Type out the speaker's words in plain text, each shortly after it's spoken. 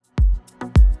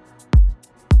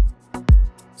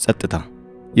ጸጥታ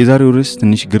የዛሬው ርዕስ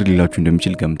ትንሽ ግር ሊላችሁ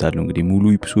እንደሚችል ገምታለሁ። እንግዲህ ሙሉ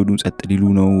ኤፒሶዱን ጸጥ ሊሉ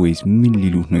ነው ወይስ ምን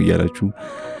ሊሉ ነው እያላችሁ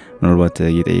ምናልባት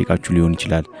እየጠየቃችሁ ሊሆን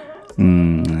ይችላል።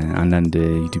 አንዳንድ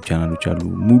ዩቲዩብ ቻናሎች አሉ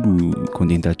ሙሉ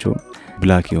ኮንቴንታቸው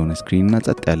ብላክ የሆነ ስክሪን እና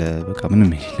ጸጥ ያለ በቃ ምንም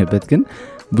የሌለበት ግን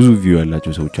ብዙ ቪው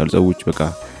ያላቸው ሰዎች አሉ። ሰዎች በቃ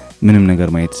ምንም ነገር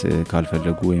ማየት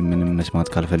ካልፈለጉ ወይም ምንም መስማት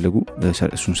ካልፈለጉ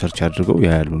እሱን ሰርች አድርገው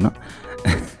ያያሉና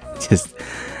just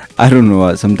I don't know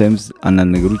sometimes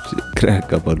አንዳንድ ነገሮች ግራ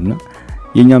ያጋባሉና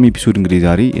የኛም ኤፒሶድ እንግዲህ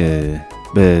ዛሬ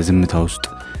በዝምታ ውስጥ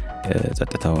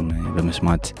ጸጥታውን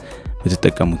በመስማት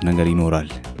በተጠቀሙት ነገር ይኖራል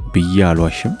ብዬ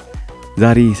አልዋሽም።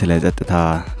 ዛሬ ስለ ጸጥታ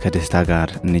ከደስታ ጋር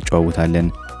እንጨዋወታለን።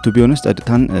 to be honest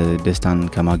ደስታን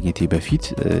ከማግኘቴ በፊት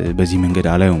በዚህ መንገድ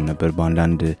አላየውም ነበር።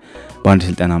 በአንድ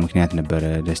ስልጠና ምክንያት ነበር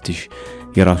ደስቲሽ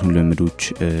የራሱን ልምዶች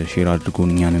ሼር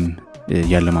አድርጎን እኛንም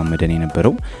ያለማመደን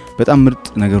የነበረው። በጣም ምርጥ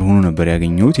ነገር ሆኖ ነበር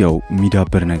ያገኘሁት። ያው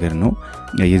የሚዳበር ነገር ነው።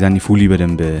 የዛኔ ፉሊ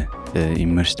በደንብ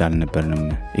ኢመርስድ አልነበርንም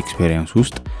ኤክስፔሪየንስ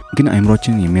ውስጥ። ግን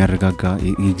አይምሮአችንን የሚያረጋጋ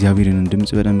የእግዚአብሔርን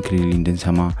ድምጽ በደንብ ክሊርሊ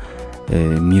እንድንሰማ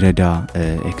የሚረዳ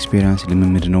ኤክስፔሪየንስ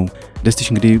ልምምድ ነው። ደስቲሽ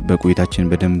እንግዲህ በቆይታችን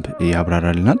በደንብ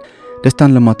ያብራራልናል።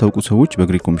 ደስታን ለማታውቁ ሰዎች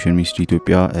በግሬት ኮሚሽን ሚኒስትሪ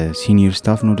ኢትዮጵያ ሲኒየር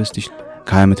ስታፍ ነው። ደስቲሽ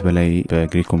ከ20 ዓመት በላይ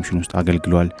በግሬት ኮሚሽን ውስጥ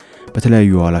አገልግሏል፣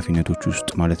 በተለያዩ ኃላፊነቶች ውስጥ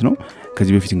ማለት ነው።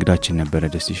 ከዚህ በፊት እንግዳችን ነበረ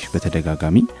ደስቲሽ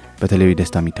በተደጋጋሚ። በተለይ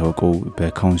ደስታ የሚታወቀው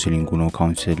በካውንስሊንጉ ነው።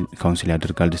 ካውንስል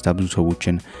ያደርጋል ደስታ። ብዙ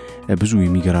ሰዎችን ብዙ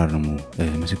የሚገራርሙ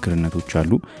ምስክርነቶች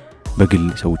አሉ። በግል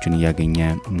ሰዎችን እያገኘ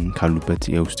ካሉበት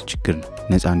የውስጥ ችግር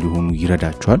ነፃ እንዲሆኑ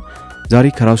ይረዳቸዋል። ዛሬ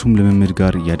ከራሱም ልምምድ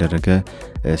ጋር እያደረገ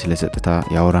ስለ ጸጥታ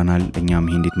ያወራናል። እኛም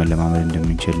ይሄ እንዴት መለማመድ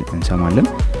እንደምንችል እንሰማለን።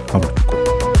 አብራችሁ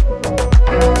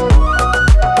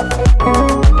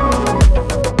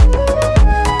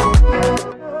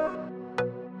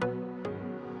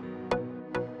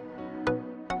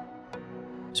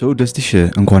ደስቲሽ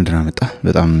እንኳን ደህና መጣ።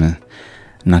 በጣም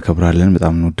እናከብራለን፣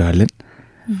 በጣም እንወዳለን።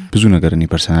 ብዙ ነገር እኔ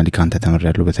ፐርሰናሊ ካንተ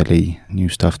ተመርያለሁ። በተለይ ኒው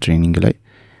ስታፍ ትሬኒንግ ላይ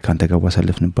ካንተ ጋር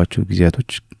ባሳለፍንባቸው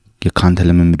ጊዜያቶች የካንተ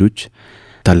ልምምዶች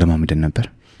ታለማምደን ነበር።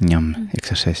 እኛም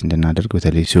ኤክሰርሳይዝ እንድናደርግ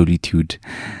በተለይ ሶሊቲዩድ፣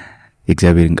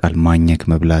 የእግዚአብሔርን ቃል ማኘክ፣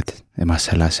 መብላት፣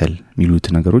 ማሰላሰል የሚሉት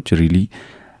ነገሮች ሪሊ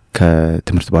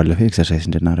ከትምህርት ባለፈ ኤክሰርሳይዝ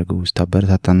እንድናደርገው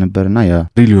ስታበረታታን ነበርና ያ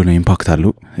ሪሊ የሆነ ኢምፓክት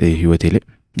አለው ህይወቴ ላይ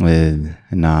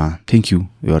እና thank you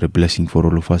are a blessing for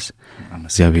all of us።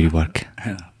 እግዚአብሔር ይባርክ።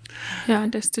 ያ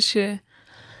ደስቲሽ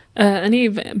እኔ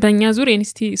በእኛ ዙር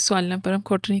ኤንስቲ እሱ አልነበረም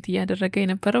ኮኦርዲኔት እያደረገ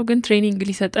የነበረው፣ ግን ትሬኒንግ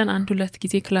ሊሰጠን 1-2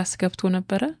 ጊዜ ክላስ ገብቶ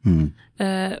ነበረ።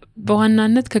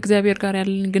 በዋናነት ከእግዚአብሔር ጋር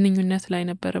ያለን ግንኙነት ላይ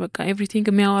ነበረ። በቃ ኤቭሪቲንግ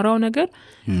የሚያወራው ነገር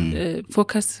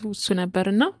ፎከስ እሱ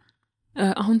ነበርና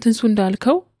አሁን ትንሱ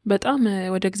እንዳልከው በጣም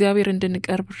ወደ እግዚአብሔር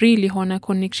እንድንቀርብ ሪል የሆነ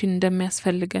ኮኔክሽን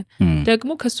እንደሚያስፈልገን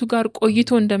ደግሞ ከሱ ጋር ቆይቶ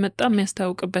እንደመጣ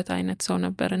የሚያስታውቅበት አይነት ሰው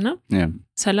ነበርና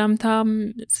ሰላምታም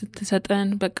ስትሰጠን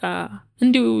በቃ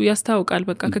እንዲሁ ያስታውቃል።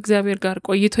 በቃ ከእግዚአብሔር ጋር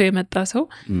ቆይቶ የመጣ ሰው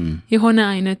የሆነ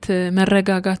አይነት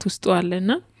መረጋጋት ውስጥ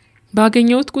አለና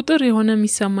ባገኘውት ቁጥር የሆነ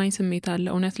የሚሰማኝ ስሜት አለ።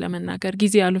 እውነት ለመናገር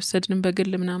ጊዜ አልወሰድንም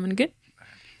በግል ምናምን፣ ግን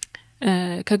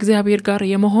ከእግዚአብሔር ጋር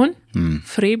የመሆን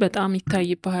ፍሬ በጣም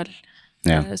ይታይብሃል።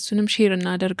 እሱንም ሼር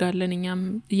እናደርጋለን። እኛም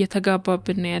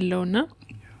እየተጋባብን ነው ያለውና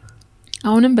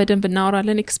አሁንም በደንብ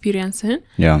እናወራለን ኤክስፒሪየንስህን።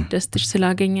 ደስቲሽ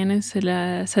ስላገኘን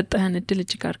ስለሰጠህን እድል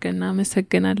እጅግ አድርገን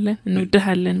እናመሰግናለን።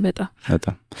 እንወድሃለን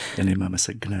በጣም። እኔም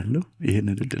አመሰግናለሁ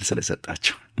ይሄንን እድል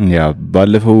ስለሰጣችሁ።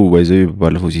 ባለፈው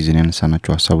ሲዝን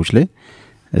ያነሳናቸው ሐሳቦች ላይ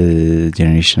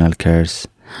ጄነሬሽናል ከርስ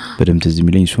በደምብ ትዝ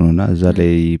የሚለኝ እሱ ነውና እዛ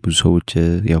ላይ ብዙ ሰዎች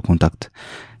ያው ኮንታክት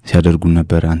ሲያደርጉ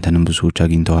ነበር። አንተንም ብዙ ሰዎች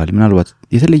አግኝተዋል። ምናልባት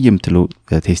የተለየ የምትለው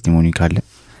ቴስቲሞኒ ካለ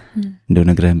እንደው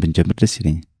ነግረህን ብንጀምር ደስ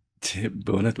ይለኛል።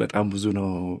 በእውነት በጣም ብዙ ነው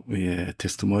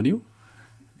የቴስቲሞኒው።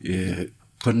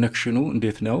 ኮኔክሽኑ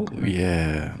እንዴት ነው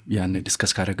ያን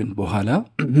ዲስከስ ካደረግን በኋላ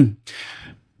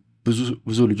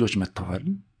ብዙ ልጆች መጥተዋል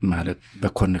ማለት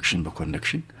በኮኔክሽን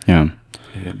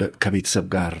ከቤተሰብ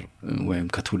ጋር ወይም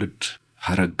ከትውልድ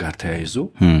ሐረግ ጋር ተያይዞ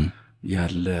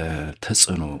ያለ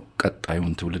ተጽዕኖ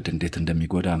ቀጣዩን ትውልድ እንዴት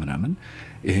እንደሚጎዳ ምናምን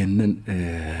ይሄንን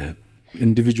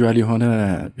ኢንዲቪጁዋል የሆነ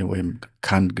ወይም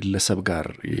ካንድ ግለሰብ ጋር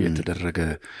የተደረገ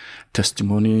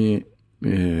ቴስቲሞኒ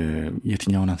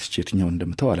የትኛውን አንስቼ የትኛውን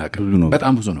እንደምተው አላውቅም።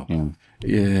 በጣም ብዙ ነው።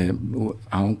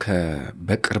 አሁን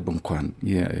በቅርብ እንኳን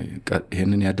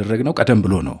ይሄንን ያደረግነው ቀደም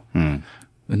ብሎ ነው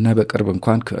እና በቅርብ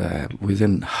እንኳን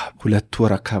within 2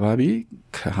 ወር አካባቢ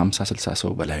ከ50-60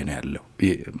 ሰው በላይ ነው ያለው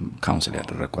ካውንስል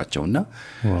ያደረጓቸውና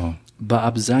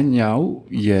በአብዛኛው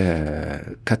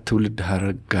ከትውልድ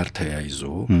ሐረግ ጋር ተያይዞ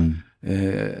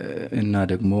እና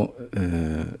ደግሞ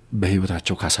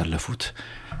በህይወታቸው ካሳለፉት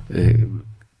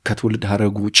ከትውልድ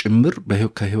ሐረጉ ጭምር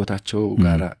ከህይወታቸው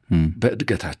ጋር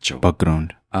በእድገታቸው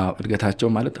ባክግራውንድ እድገታቸው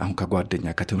ማለት አሁን ከጓደኛ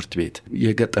ከትምህርት ቤት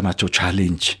የገጠማቸው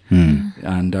ቻሌንጅ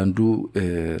አንዳንዱ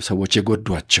ሰዎች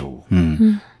የጎዷቸው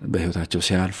በህይወታቸው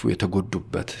ሲያልፉ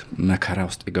የተጎዱበት መከራ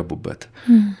ውስጥ የገቡበት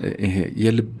ይሄ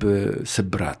የልብ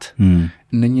ስብራት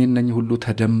እነኚህ ሁሉ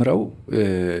ተደምረው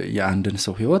የአንድን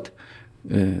ሰው ህይወት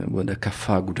ወደ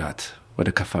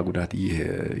ከፋ ጉዳት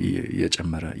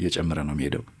እየጨመረ ነው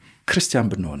የሚሄደው። ክርስቲያን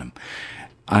ብንሆንም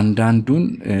አንዳንዱን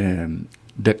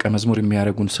ደቀ መዝሙር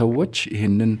የሚያደርጉን ሰዎች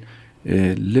ይህንን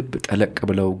ልብ ጠለቅ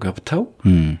ብለው ገብተው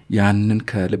ያንን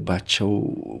ከልባቸው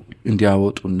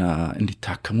እንዲያወጡና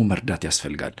እንዲታከሙ መርዳት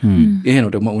ያስፈልጋል። ይሄ ነው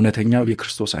ደግሞ እውነተኛው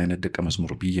የክርስቶስ አይነት ደቀ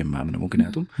መዝሙር ብዬ የማምነው።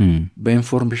 ምክንያቱም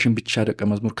በኢንፎርሜሽን ብቻ ደቀ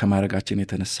መዝሙር ከማድረጋችን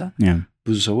የተነሳ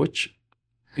ብዙ ሰዎች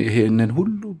ይሄንን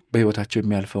ሁሉ በህይወታቸው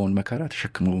የሚያልፈውን መከራ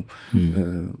ተሸክመው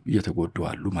እየተጎዱ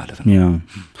አሉ ማለት ነው።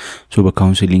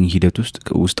 በካውንስሊንግ ሂደት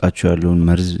ውስጣቸው ያለውን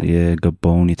መርዝ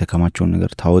የገባውን የተከማቸውን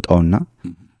ነገር ታወጣውና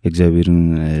እግዚአብሔርን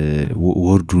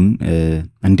ወርዱን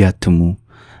እንዲያትሙ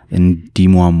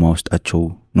እንዲሟሟ ውስጣቸው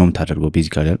ነው የምታደርገው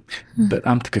ቤዚካሊ።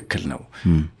 በጣም ትክክል ነው።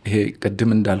 ይሄ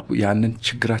ቅድም እንዳልኩ ያንን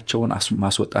ችግራቸውን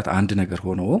ማስወጣት አንድ ነገር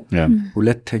ሆኖ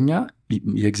ሁለተኛ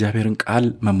የእግዚአብሔርን ቃል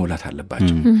መሞላት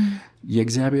አለባቸው።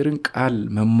 የእግዚአብሔርን ቃል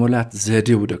መሞላት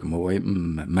ዘዴው ደግሞ ወይም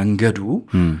መንገዱ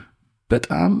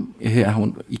በጣም ይሄ አሁን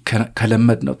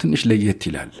ከለመድ ነው ትንሽ ለየት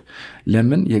ይላል።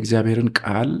 ለምን የእግዚአብሔርን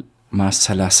ቃል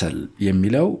ማሰላሰል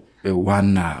የሚለው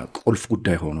ዋና ቁልፍ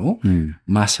ጉዳይ ሆኖ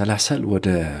ማሰላሰል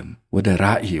ወደ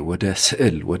ራእይ ወደ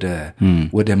ስዕል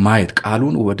ወደ ማየት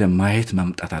ቃሉን ወደ ማየት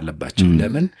ማምጣት አለባቸው።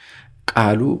 ለምን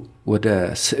ቃሉ ወደ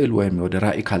ስዕል ወይም ወደ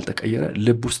ራእይ ካልተቀየረ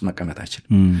ልብ ውስጥ መቀመጥ አይችልም።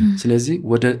 ስለዚህ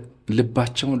ወደ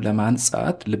ልባቸውን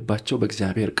ለማንጻት ልባቸው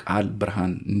በእግዚአብሔር ቃል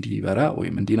ብርሃን እንዲበራ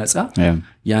ወይም እንዲነጻ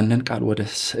ያንን ቃል ወደ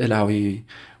ስዕላዊ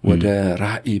ወደ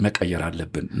ራእይ መቀየር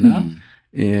አለብን እና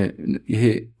ይሄ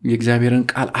የእግዚአብሔርን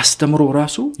ቃል አስተምሮ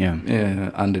ራሱ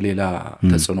አንድ ሌላ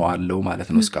ተጽዕኖ አለው ማለት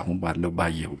ነው። እስካሁን ባለው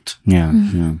ባየሁት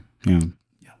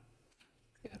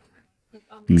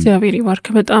እግዚአብሔር ይባርክ።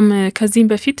 በጣም ከዚህም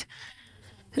በፊት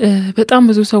በጣም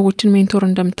ብዙ ሰዎችን ሜንቶር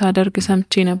እንደምታደርግ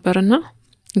ሰምቼ ነበርና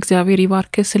እግዚአብሔር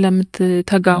ይባርክ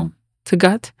ስለምትተጋው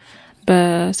ትጋት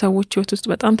በሰዎች ህይወት ውስጥ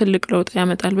በጣም ትልቅ ለውጥ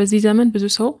ያመጣል። በዚህ ዘመን ብዙ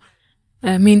ሰው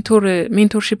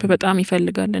ሜንቶርሺፕ በጣም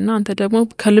ይፈልጋልና አንተ ደግሞ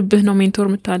ከልብህ ነው ሜንቶር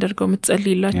የምታደርገው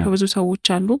የምትጸልይላቸው ብዙ ሰዎች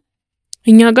አሉ።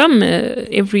 እኛ ጋም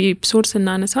ኤቭሪ ኤፒሶድ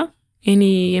ስናነሳ እኔ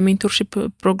የሜንቶርሺፕ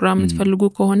ፕሮግራም የምትፈልጉ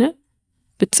ከሆነ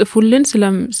ብትጽፉልን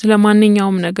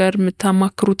ስለማንኛውም ነገር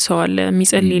የምታማክሩት ሰው አለ፣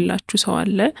 የሚጸልይላችሁ ሰው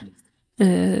አለ።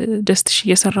 ደስትሽ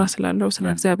እየሰራ ስላለው ስለ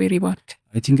እግዚአብሔር ይባርክ።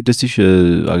 አይ ቲንክ ደስትሽ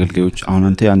አገልጋዮች አሁን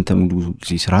አንተ ሙሉ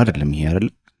ስራ አይደለም ይሄ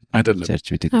አይደለም ቸርች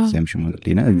ቤተክርስቲያን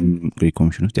ሽማግሌና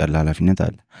ኮሚሽን ውስጥ ያለ ኃላፊነት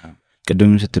አለ።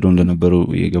 ቀደም ስትለው እንደነበረው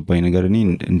የገባኝ ነገር እኔ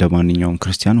እንደማንኛውም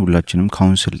ክርስቲያን ሁላችንም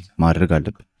ካውንስል ማድረግ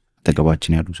አለብን።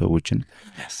 ተገባችን ያሉ ሰዎችን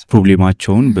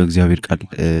ፕሮብሌማቸውን በእግዚአብሔር ቃል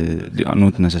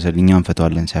ኖት ነሰሰል እኛ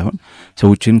እንፈታዋለን ሳይሆን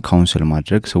ሰዎችን ካውንስል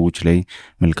ማድረግ ሰዎች ላይ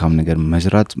መልካም ነገር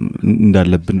መዝራት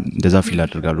እንዳለብን እንደዛ ፊል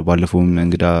አድርጋለሁ። ባለፈውም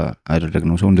እንግዳ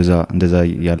አደረግነው ሰው እንደዛ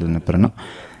ያለ ነበርና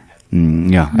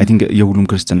አይ ቲንክ የሁሉም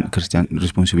ክርስቲያን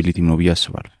ሪስፖንሲቢሊቲ ነው ብዬ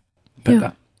አስባለሁ።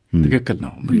 በጣም ትክክል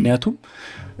ነው። ምክንያቱም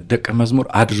ደቀ መዝሙር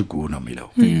አድርጉ ነው የሚለው።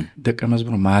 ደቀ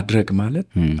መዝሙር ማድረግ ማለት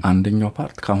አንደኛው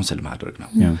ፓርት ካውንስል ማድረግ ነው።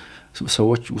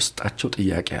 ሰዎች ውስጣቸው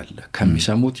ጥያቄ አለ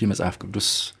ከሚሰሙት የመጽሐፍ ቅዱስ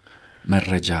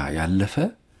መረጃ ያለፈ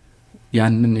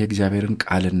ያንን የእግዚአብሔርን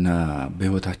ቃልና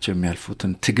በህይወታቸው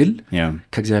የሚያልፉትን ትግል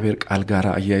ከእግዚአብሔር ቃል ጋር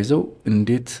አያይዘው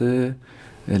እንዴት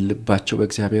ልባቸው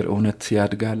በእግዚአብሔር እውነት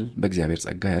ያድጋል፣ በእግዚአብሔር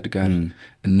ጸጋ ያድጋል፣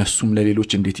 እነሱም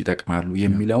ለሌሎች እንዴት ይጠቅማሉ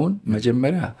የሚለውን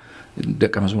መጀመሪያ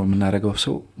ደቀ መዝሙር የምናደርገው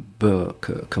ሰው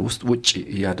ከውስጥ ውጭ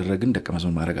ያደረግን ደቀ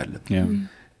መዝሙር ማድረግ አለብን።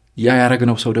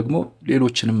 ያደረግነው ሰው ደግሞ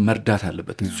ሌሎችንም መርዳት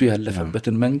አለበት። እሱ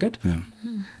ያለፈበትን መንገድ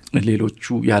ሌሎቹ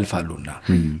ያልፋሉና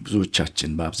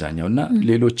ብዙዎቻችን በአብዛኛውና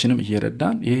ሌሎችንም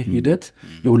እየረዳን ይሄ ሂደት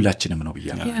የሁላችንም ነው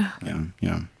ብያለሁ።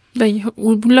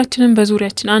 ሁላችንም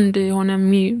በዙሪያችን አንድ የሆነ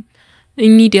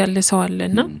ኒድ ያለ ሰው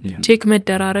አለና ቼክ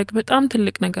መደራረግ በጣም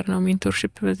ትልቅ ነገር ነው።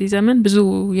 ሜንቶርሺፕ በዚህ ዘመን ብዙ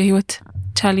የህይወት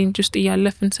ቻሌንጅ ውስጥ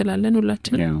ያለፍን ስላለን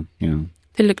ሁላችንም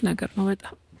ትልቅ ነገር ነው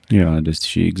በጣም።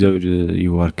 ደስትሽ እግዚአብሔር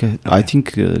ይባርክ። አይ ቲንክ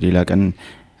ሌላ ቀን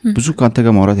ብዙ ካንተ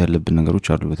ጋር ማውራት ያለብን ነገሮች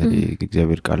አሉ። በተለይ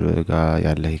እግዚአብሔር ቃል ጋር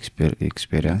ያለ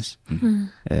ኤክስፔሪየንስ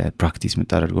ፕራክቲስ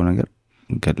የምታደርገው ነገር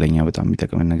ለኛ በጣም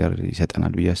የሚጠቅመን ነገር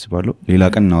ይሰጠናል ብዬ አስባለሁ። ሌላ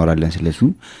ቀን እናወራለን ስለሱ።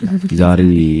 ዛሬ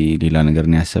ሌላ ነገር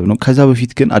ነው ያሰብነው። ከዛ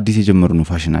በፊት ግን አዲስ የጀመርነው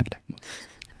ፋሽን አለ።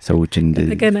 ሰዎችን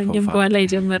ተገናኘን በኋላ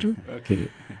የጀመርነው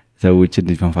ሰዎችን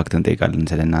ፋክት እንጠይቃለን።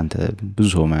 ስለናንተ ብዙ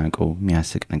ሰው ማያውቀው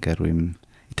የሚያስቅ ነገር ወይም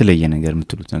የተለየ ነገር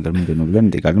የምትሉት ነገር ምንድነው ብለን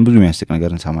እንጠይቃለን። ብዙ የሚያስቅ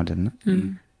ነገር እንሰማለንና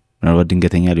ምናልባት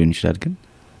ድንገተኛ ሊሆን ይችላል። ግን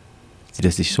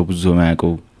ደስትሽ ሰው ብዙ ሰው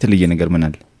ማያውቀው የተለየ ነገር ምን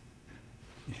አለ?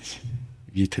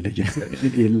 የተለየ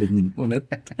የለኝም። እውነት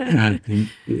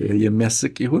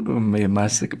የሚያስቅ ይሁን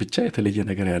የማያስቅ ብቻ የተለየ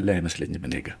ነገር ያለ አይመስለኝም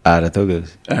እኔ ጋር። ኧረ ተው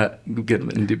ገብስ፣ ግን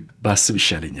እንዲህ ባስብ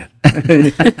ይሻለኛል።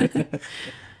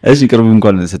 እዚህ ቅርብ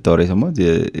እንኳን ስታወራ የሰማሁት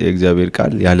የእግዚአብሔር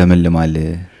ቃል ያለመልማል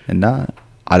እና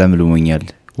አለምልሞኛል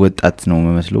ወጣት ነው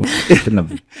መስሎ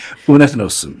ነበር። እውነት ነው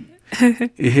እሱም።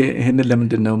 ይሄንን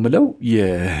ለምንድን ነው የምለው?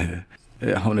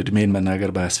 አሁን እድሜን መናገር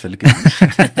ባያስፈልግም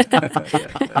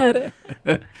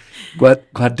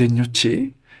ጓደኞቼ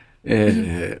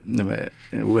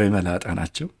ወይ መላጣ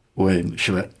ናቸው ወይም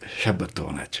ሸበርተው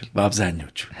ናቸው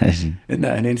በአብዛኞቹ። እና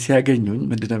እኔን ሲያገኙኝ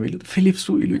ምንድነው የሚሉት? ፊሊፕሱ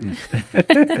ይሉኛል።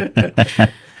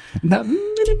 እና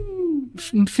ምንም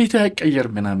ፊት አይቀየር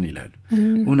ምናምን ይላሉ።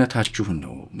 እውነታችሁን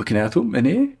ነው። ምክንያቱም እኔ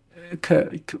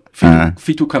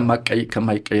ፊቱ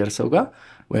ከማይቀየር ሰው ጋር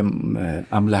ወይም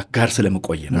አምላክ ጋር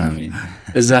ስለምቆይ ነው።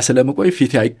 እዛ ስለምቆይ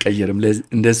ፊት አይቀየርም።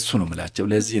 እንደሱ ነው የምላቸው።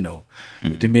 ለዚህ ነው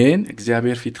እድሜን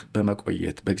እግዚአብሔር ፊት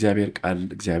በመቆየት በእግዚአብሔር ቃል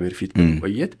እግዚአብሔር ፊት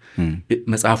በመቆየት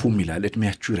መጽሐፉም ይላል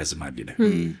እድሜያችሁ ይረዝማል ይላል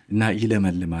እና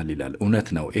ይለመልማል ይላል። እውነት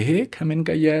ነው። ይሄ ከምን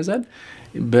ጋር ያያዛል?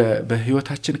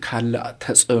 በህይወታችን ካለ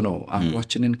ተጽዕኖ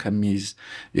አእምሯችንን ከሚይዝ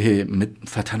ይሄ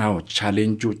ፈተናዎች፣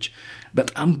 ቻሌንጆች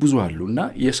በጣም ብዙ አሉ እና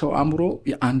የሰው አእምሮ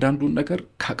የአንዳንዱን ነገር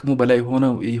ከአቅሙ በላይ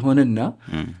ይሆንና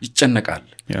ይጨነቃል።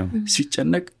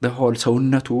 ሲጨነቅ ሆል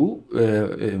ሰውነቱ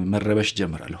መረበሽ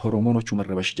ጀምራል፣ ሆርሞኖቹ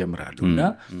መረበሽ ጀምራሉ እና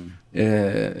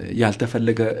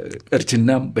ያልተፈለገ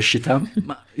እርጅናም በሽታም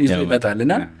ይመጣል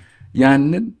እና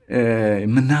ያንን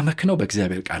የምናመክነው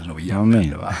በእግዚአብሔር ቃል ነው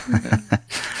ብያለሁ።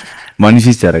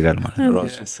 ማኒፌስት ያደርጋል ማለት ነው።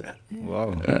 ዋው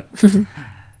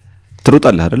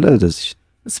ትሮጣለህ አይደለ? እንደዚህ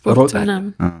ስፖርት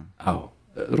ምናምን? አዎ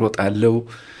ሮጣለሁ።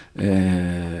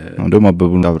 እንደውም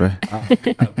አበቡን አብረህ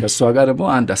ከእሷ ጋር ደግሞ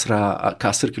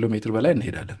ከ10 ኪሎ ሜትር በላይ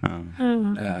እንሄዳለን።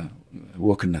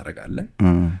 ወክ እናደርጋለን።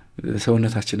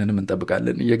 ሰውነታችንንም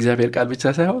እንጠብቃለን። የእግዚአብሔር ቃል ብቻ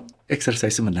ሳይሆን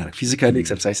ኤክሰርሳይስም እናደርግ፣ ፊዚካሊ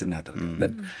ኤክሰርሳይስ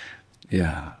እናደርጋለን። ያ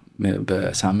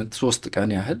በሳምንት 3 ቀን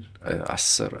ያህል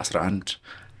 11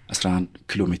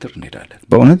 ኪሎ ሜትር እንሄዳለን።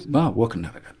 በእውነት ወክ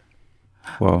እናደርጋለን።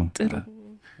 ዋው ጥሩ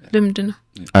ልምድ ነው።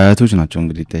 አያቶች ናቸው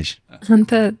እንግዲህ ታይሽ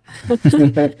አንተ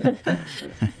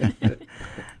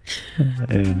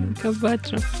ከባድ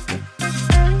ነው።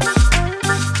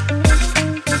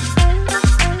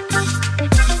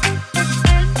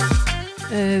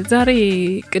 ዛሬ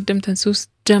ቅድም ትንሱስ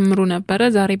ጀምሩ ነበረ።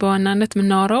 ዛሬ በዋናነት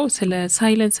የምናወራው ስለ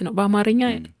ሳይለንስ ነው። በአማርኛ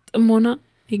ጥሞና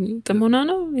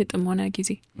ነው። የጥሞና ጊዜ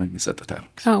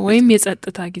ወይም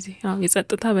የጸጥታ ጊዜ።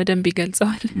 የጸጥታ በደንብ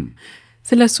ይገልጸዋል።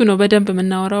 ስለሱ ነው በደንብ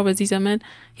የምናወራው። በዚህ ዘመን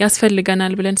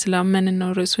ያስፈልገናል ብለን ስላመንን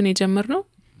ነው ርዕሱን የጀመርነው።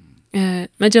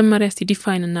 መጀመሪያ እስቲ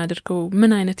ዲፋይን እናድርገው።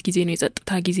 ምን አይነት ጊዜ ነው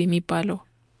የጸጥታ ጊዜ የሚባለው?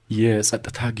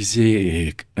 የጸጥታ ጊዜ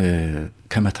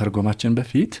ከመተርጎማችን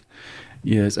በፊት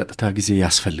የጸጥታ ጊዜ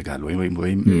ያስፈልጋል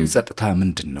ወይም ጸጥታ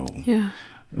ምንድን ነው?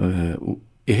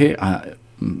 ይሄ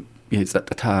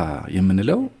የጸጥታ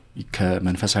የምንለው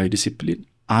ከመንፈሳዊ ዲሲፕሊን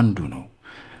አንዱ ነው።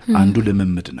 አንዱ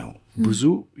ልምምድ ነው። ብዙ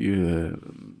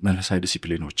መንፈሳዊ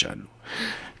ዲሲፕሊኖች አሉ።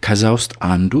 ከዛ ውስጥ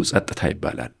አንዱ ጸጥታ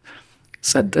ይባላል።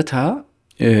 ጸጥታ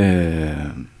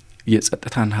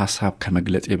የጸጥታን ሐሳብ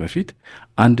ከመግለጼ በፊት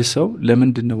አንድ ሰው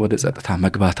ለምንድነው ወደ ጸጥታ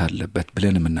መግባት አለበት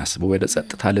ብለን የምናስበው? ወደ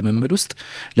ጸጥታ ልምምድ ውስጥ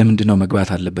ለምንድነው መግባት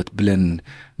አለበት ብለን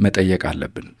መጠየቅ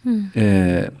አለብን።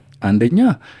 አንደኛ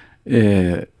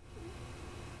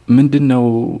ምንድነው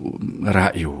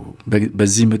ራእዩ?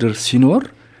 በዚህ ምድር ሲኖር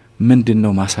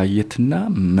ምንድነው ማሳየትና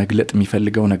መግለጥ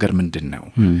የሚፈልገው ነገር ምንድነው?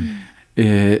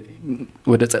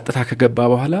 ወደ ጸጥታ ከገባ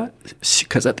በኋላ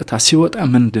ከጸጥታ ሲወጣ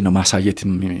ምንድነው ማሳየት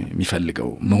የሚፈልገው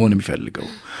መሆን የሚፈልገው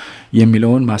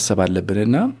የሚለውን ማሰብ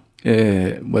አለብንና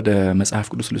ወደ መጽሐፍ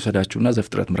ቅዱስ ልውሰዳችሁና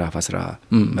ዘፍጥረት ምዕራፍ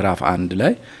 1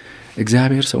 ላይ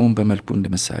እግዚአብሔር ሰውን በመልኩ እንደ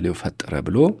ምሳሌው ፈጠረ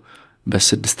ብሎ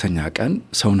በ6ኛ ቀን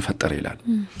ሰውን ፈጠረ ይላል።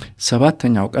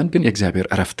 7ኛው ቀን ግን የእግዚአብሔር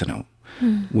ዕረፍት ነው።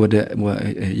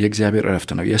 የእግዚአብሔር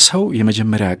ዕረፍት ነው። የሰው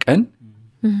የመጀመሪያ ቀን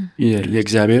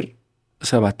የእግዚአብሔር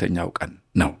 7ኛው ቀን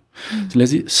ነው።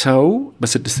 ስለዚህ ሰው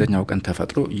በ6ኛው ቀን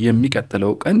ተፈጥሮ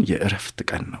የሚቀጥለው ቀን የዕረፍት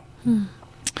ቀን ነው።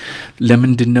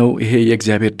 ለምንድነው ይሄ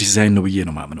የእግዚአብሔር ዲዛይን ነው ብዬ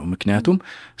ነው ማምነው። ምክንያቱም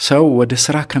ሰው ወደ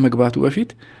ስራ ከመግባቱ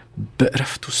በፊት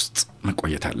በዕረፍት ውስጥ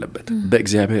መቆየት አለበት።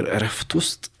 በእግዚአብሔር ዕረፍት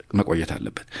ውስጥ መቆየት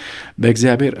አለበት።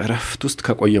 በእግዚአብሔር ዕረፍት ውስጥ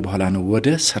ከቆየ በኋላ ነው ወደ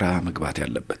ስራ መግባት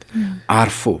ያለበት።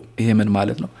 አርፎ ይሄ ምን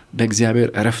ማለት ነው? በእግዚአብሔር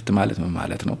ዕረፍት ማለት ምን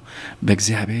ማለት ነው?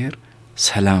 በእግዚአብሔር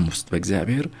ሰላም ውስጥ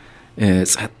በእግዚአብሔር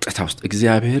ጸጥታ ውስጥ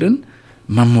እግዚአብሔርን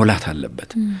መሞላት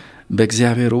አለበት።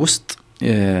 በእግዚአብሔር ውስጥ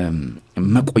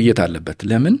መቆየት አለበት።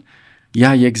 ለምን?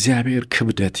 ያ የእግዚአብሔር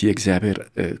ክብደት፣ የእግዚአብሔር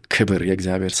ክብር፣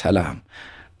 የእግዚአብሔር ሰላም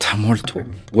ተሞልቶ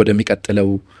ወደሚቀጥለው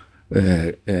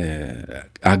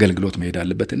አገልግሎት መሄድ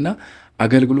አለበትና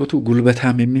አገልግሎቱ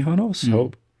ጉልበታም የሚሆነው ሰው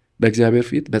በእግዚአብሔር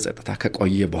ፊት በጸጥታ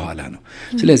ከቆየ በኋላ ነው።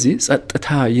 ስለዚህ ጸጥታ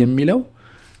የሚለው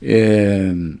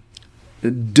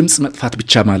ድምፅ መጥፋት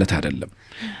ብቻ ማለት አይደለም፣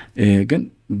 ግን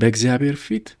በእግዚአብሔር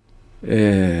ፊት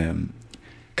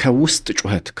ከውስጥ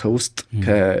ጩኸት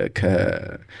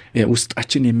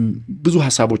ውስጣችን ብዙ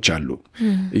ሐሳቦች አሉ።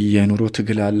 የኑሮ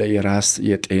ትግል አለ፣ የራስ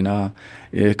የጤና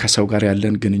ከሰው ጋር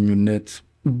ያለን ግንኙነት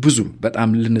ብዙ በጣም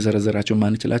ልንዘረዘራቸው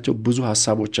ማንችላቸው ብዙ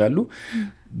ሐሳቦች አሉ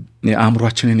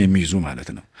አእምሯችንን የሚይዙ ማለት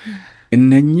ነው።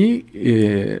 እነኚህ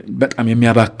በጣም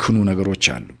የሚያባክኑ ነገሮች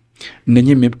አሉ።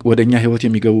 እነኚህ ወደኛ ህይወት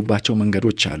የሚገቡባቸው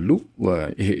መንገዶች አሉ።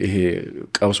 ይሄ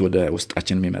ቀውስ ወደ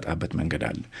ውስጣችን የሚመጣበት መንገድ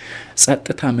አለ።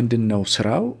 ጸጥታ ምንድነው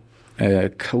ስራው?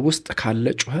 ከውስጥ ካለ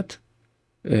ጩኸት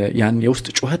ያን የውስጥ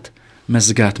ጩኸት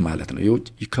መዝጋት ማለት ነው።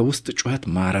 ከውስጥ ጩኸት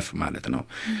ማረፍ ማለት ነው።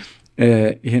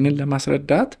 ይሄንን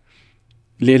ለማስረዳት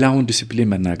ሌላውን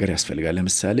ዲሲፕሊን መናገር ያስፈልጋል።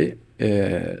 ለምሳሌ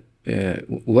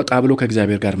ወጣ ብሎ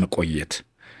ከእግዚአብሔር ጋር መቆየት።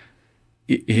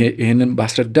 ይሄንን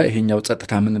ባስረዳ ይሄኛው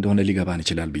ጸጥታ ምን እንደሆነ ሊገባን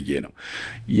ይችላል ብዬ ነው።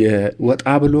 ወጣ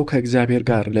ብሎ ከእግዚአብሔር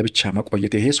ጋር ለብቻ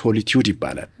መቆየት ይሄ ሶሊቲዩድ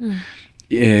ይባላል።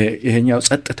 ይሄኛው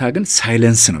ጸጥታ ግን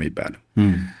ሳይለንስ ነው የሚባለው።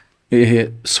 ይሄ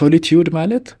ሶሊቲዩድ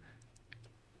ማለት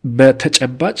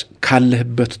በተጨባጭ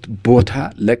ካለህበት ቦታ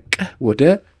ለቀህ ወደ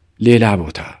ሌላ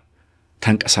ቦታ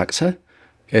ተንቀሳቅሰህ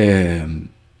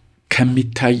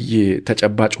ከሚታይ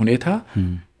ተጨባጭ ሁኔታ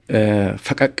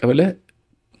ፈቀቅ ብለህ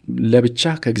ለብቻ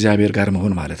ከእግዚአብሔር ጋር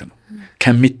መሆን ማለት ነው።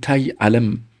 ከሚታይ ዓለም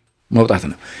መውጣት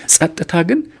ነው። ጸጥታ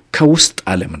ግን ከውስጥ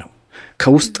ዓለም ነው።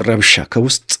 ከውስጥ ረብሻ፣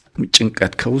 ከውስጥ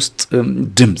ጭንቀት፣ ከውስጥ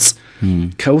ድምፅ፣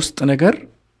 ከውስጥ ነገር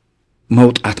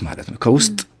መውጣት ማለት ነው።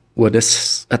 ከውስጥ ወደ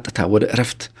ጸጥታ፣ ወደ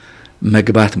እረፍት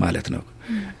መግባት ማለት ነው።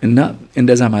 እና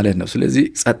እንደዛ ማለት ነው። ስለዚህ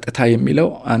ጸጥታ የሚለው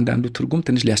አንዳንዱ ትርጉም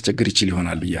ትንሽ ሊያስቸግር ይችል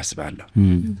ይሆናል ብዬ አስባለሁ።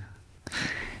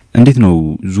 እንዴት ነው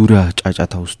ዙሪያ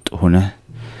ጫጫታ ውስጥ ሆነ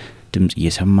ድምጽ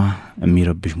እየሰማ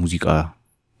የሚረብሽ ሙዚቃ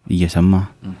እየሰማ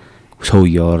ሰው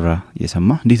እያወራ እየሰማ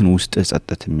እንዴት ነው ውስጥ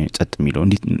ጸጥ የሚለው?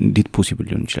 እንዴት ፖሲብል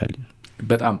ሊሆን ይችላል?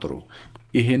 በጣም ጥሩ።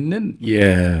 ይሄንን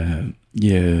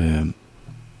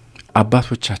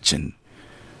የአባቶቻችን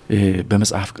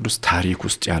በመጽሐፍ ቅዱስ ታሪክ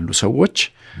ውስጥ ያሉ ሰዎች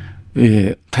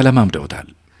ተለማምደውታል።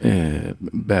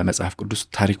 በመጽሐፍ ቅዱስ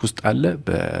ታሪክ ውስጥ አለ፣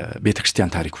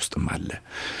 በቤተክርስቲያን ታሪክ ውስጥም አለ።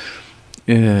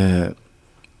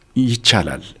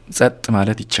 ይቻላል፣ ጸጥ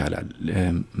ማለት ይቻላል።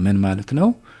 ምን ማለት ነው?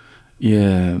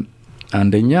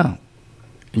 አንደኛ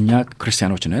እኛ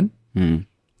ክርስቲያኖች ነን።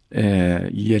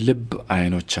 የልብ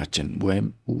አይኖቻችን ወይም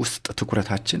ውስጥ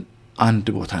ትኩረታችን አንድ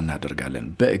ቦታ እናደርጋለን።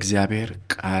 በእግዚአብሔር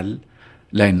ቃል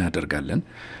ላይ እናደርጋለን።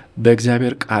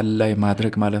 በእግዚአብሔር ቃል ላይ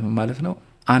ማድረግ ማለት ነው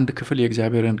አንድ ክፍል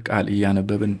የእግዚአብሔርን ቃል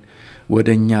እያነበብን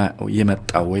ወደኛ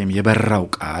የመጣው ወይም የበራው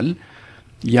ቃል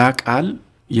ያ ቃል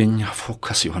የኛ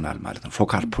ፎከስ ይሆናል ማለት ነው።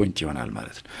 ፎካል ፖይንት ይሆናል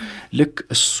ማለት ነው። ልክ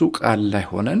እሱ ቃል ላይ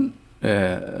ሆነን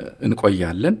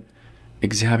እንቆያለን።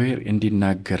 እግዚአብሔር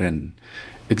እንዲናገረን፣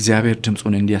 እግዚአብሔር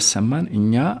ድምፁን እንዲያሰማን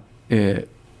እኛ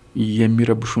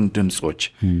የሚረብሹን ድምጾች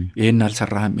ይሄን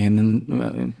አልሰራህም፣ ይሄንን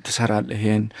ትሰራለህ፣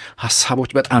 ይሄን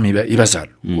ሐሳቦች በጣም ይበዛሉ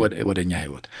ወደኛ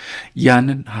ህይወት።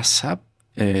 ያንን ሐሳብ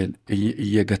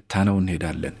እየገታ ነው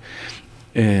እንሄዳለን።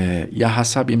 ያ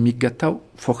ሐሳብ የሚገታው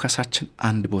ፎከሳችን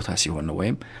አንድ ቦታ ሲሆን ነው።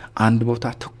 ወይም አንድ ቦታ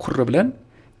ትኩር ብለን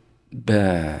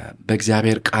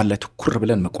በእግዚአብሔር ቃል ላይ ትኩር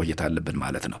ብለን መቆየት አለብን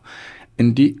ማለት ነው።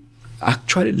 እንዲህ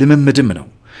አክቹዋሊ ልምምድም ነው።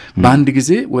 በአንድ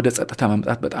ጊዜ ወደ ጸጥታ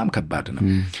መምጣት በጣም ከባድ ነው።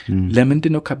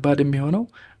 ለምንድን ነው ከባድ የሚሆነው?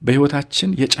 በህይወታችን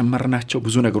የጨመርናቸው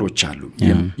ብዙ ነገሮች አሉ።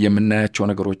 የምናያቸው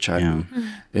ነገሮች አሉ፣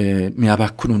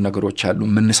 የሚያባክኑ ነገሮች አሉ፣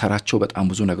 የምንሰራቸው በጣም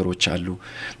ብዙ ነገሮች አሉ።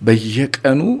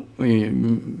 በየቀኑ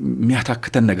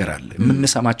የሚያታክተን ነገር አለ፣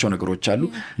 የምንሰማቸው ነገሮች አሉ።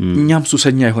 እኛም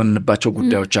ሱሰኛ የሆንንባቸው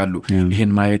ጉዳዮች አሉ።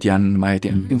 ይሄን ማየት ያንን ማየት፣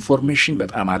 ኢንፎርሜሽን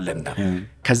በጣም አለና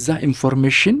ከዛ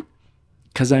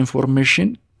ኢንፎርሜሽን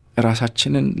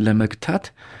ራሳችንን ለመግታት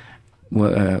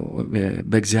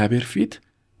በእግዚአብሔር ፊት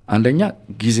አንደኛ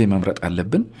ጊዜ መምረጥ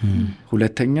አለብን።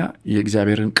 ሁለተኛ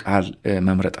የእግዚአብሔርን ቃል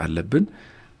መምረጥ አለብን።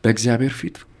 በእግዚአብሔር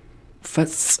ፊት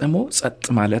ፈጽሞ ጸጥ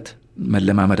ማለት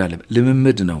መለማመድ አለብን።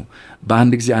 ልምምድ ነው።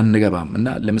 በአንድ ጊዜ አንገባም እና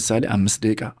ለምሳሌ 5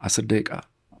 ደቂቃ 10 ደቂቃ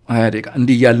 20 ደቂቃ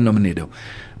እንዲህ እያልን ነው የምንሄደው።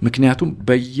 ምክንያቱም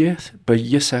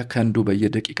በየሰከንዱ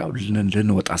በየደቂቃው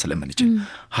ልንወጣ ስለምንችል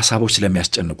ሐሳቦች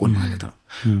ስለሚያስጨንቁን ማለት ነው።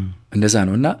 እንደዛ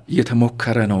ነው እና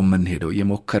እየተሞከረ ነው የምንሄደው።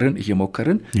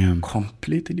 እየሞከርን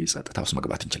ኮምፕሊትሊ ጸጥታ ውስጥ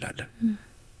መግባት እንችላለን።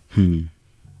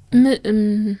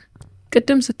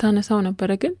 ቅድም ስታነሳው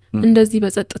ነበረ፣ ግን እንደዚህ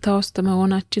በጸጥታ ውስጥ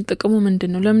መሆናችን ጥቅሙ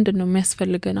ምንድን ነው? ለምንድን ነው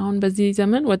የሚያስፈልገን? አሁን በዚህ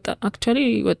ዘመን አክቹዋሊ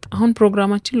አሁን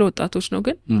ፕሮግራማችን ለወጣቶች ነው፣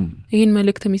 ግን ይህን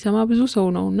መልእክት የሚሰማ ብዙ ሰው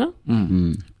ነውና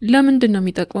ለምንድን ነው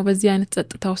የሚጠቅመው? በዚህ አይነት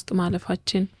ጸጥታ ውስጥ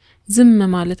ማለፋችን፣ ዝም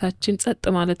ማለታችን፣ ጸጥ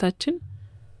ማለታችን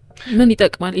ምን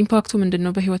ይጠቅማል? ኢምፓክቱ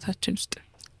ምንድነው በህይወታችን ውስጥ?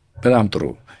 በጣም ጥሩ።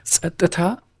 ጸጥታ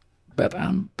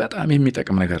በጣም በጣም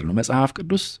የሚጠቅም ነገር ነው። መጽሐፍ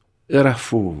ቅዱስ እረፉ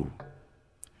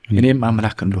እኔም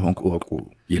አምላክ እንደሆንኩ እወቁ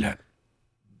ይላል።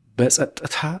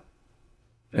 በጸጥታ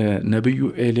ነብዩ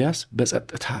ኤልያስ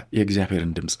በጸጥታ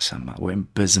የእግዚአብሔርን ድምጽ ሰማ፣ ወይም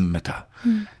በዝምታ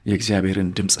የእግዚአብሔርን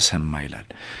ድምጽ ሰማ ይላል።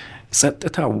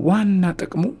 ጸጥታ ዋና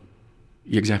ጥቅሙ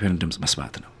የእግዚአብሔርን ድምጽ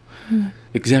መስማት ነው።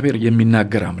 እግዚአብሔር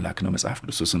የሚናገር አምላክ ነው፣ መጽሐፍ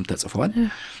ቅዱስም ተጽፏል።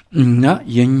 እና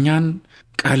የኛን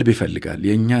ቀልብ ይፈልጋል፣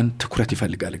 የኛን ትኩረት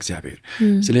ይፈልጋል እግዚአብሔር።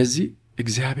 ስለዚህ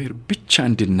እግዚአብሔር ብቻ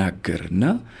እንዲናገርና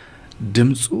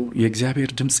ድምጹ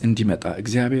የእግዚአብሔር ድምጽ እንዲመጣ፣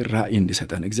 እግዚአብሔር ራእይ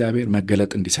እንዲሰጠን፣ እግዚአብሔር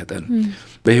መገለጥ እንዲሰጠን፣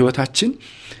 በህይወታችን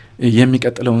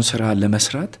የሚቀጥለውን ስራ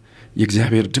ለመስራት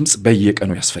የእግዚአብሔር ድምጽ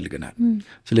በየቀኑ ያስፈልገናል።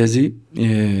 ስለዚህ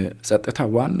ጸጥታ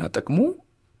ዋና ጥቅሙ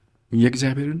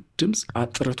የእግዚአብሔርን ድምጽ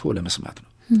አጥርቶ ለመስማት ነው፣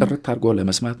 ጥርት አድርጎ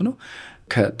ለመስማት ነው።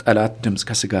 ከጠላት ድምጽ፣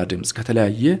 ከስጋ ድምጽ፣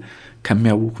 ከተለያየ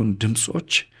ከሚያውኩን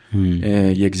ድምጾች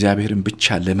የእግዚአብሔርን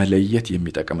ብቻ ለመለየት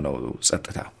የሚጠቅም ነው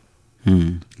ጸጥታ።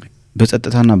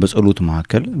 በጸጥታና በጸሎት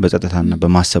መካከል፣ በጸጥታና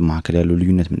በማሰብ መካከል ያለው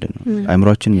ልዩነት ምንድነው?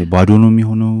 አይምሮአችን ባዶ ነው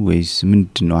የሚሆነው ወይስ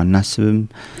ምንድነው? አናስብም?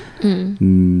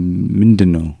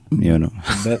 ምንድነው የሚሆነው?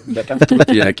 በጣም ጥሩ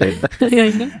ጥያቄ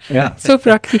ነው። ሶ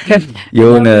ፕራክቲካል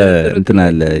የሆነ እንትን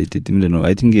አለ ምንድነው?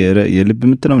 አይ ቲንክ የልብ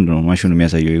ምት ነው ምንድነው ማሽኑ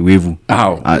የሚያሳየው ዌቭ።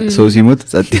 አዎ ሰው ሲሞት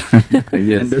ጸጥ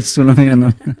እንደሱ ነው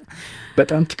የሚሆነው።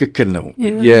 በጣም ትክክል ነው።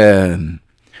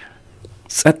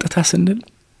 የጸጥታ ስንል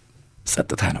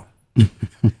ጸጥታ ነው።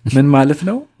 ምን ማለት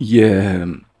ነው?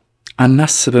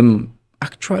 አናስብም።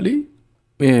 አክቹዋሊ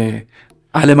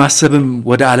አለማሰብም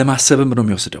ወደ አለማሰብም ነው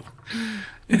የሚወስደው።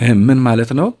 ምን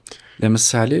ማለት ነው?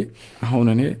 ለምሳሌ አሁን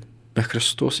እኔ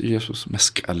በክርስቶስ ኢየሱስ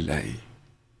መስቀል ላይ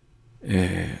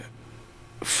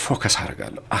ፎከስ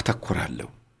አደርጋለሁ፣ አተኩራለሁ።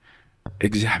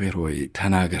 እግዚአብሔር ሆይ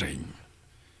ተናገረኝ፣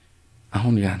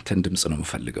 አሁን ያንተን ድምጽ ነው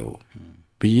የምፈልገው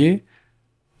ብዬ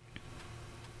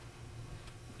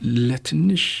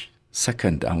ለትንሽ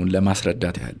ሰከንድ፣ አሁን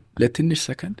ለማስረዳት ያህል ለትንሽ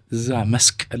ሰከንድ እዛ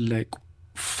መስቀል ላይ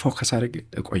ፎከስ አድርጌ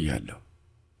እቆያለሁ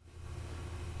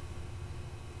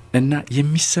እና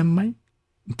የሚሰማኝ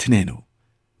እንትኔ ነው፣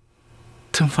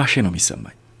 ትንፋሼ ነው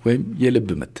የሚሰማኝ፣ ወይም የልብ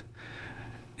ምት።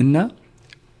 እና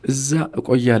እዛ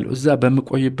እቆያለሁ። እዛ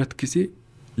በምቆይበት ጊዜ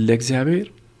ለእግዚአብሔር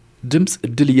ድምጽ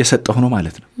እድል እየሰጠሁ ነው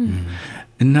ማለት ነው።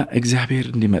 እና እግዚአብሔር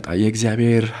እንዲመጣ፣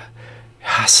 የእግዚአብሔር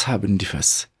ሐሳብ እንዲፈስ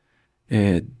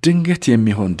ድንገት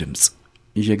የሚሆን ድምጽ፣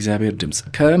 የእግዚአብሔር ድምጽ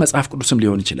ከመጽሐፍ ቅዱስም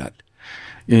ሊሆን ይችላል፣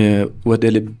 ወደ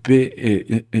ልቤ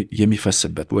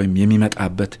የሚፈስበት ወይም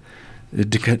የሚመጣበት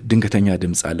ድንገተኛ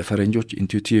ድምጽ አለ። ፈረንጆች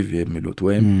ኢንቱቲቭ የሚሉት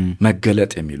ወይም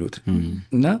መገለጥ የሚሉት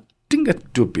እና ድንገት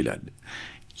ዱብ ይላል።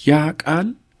 ያ ቃል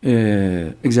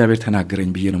እግዚአብሔር ተናገረኝ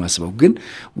ብዬ ነው ማስበው። ግን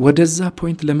ወደዛ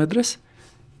ፖይንት ለመድረስ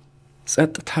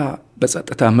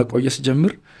በጸጥታ መቆየት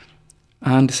ጀምር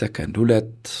 1 ሰከንድ 2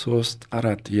 3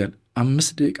 4 እያል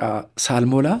 5 ደቂቃ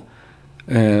ሳልሞላ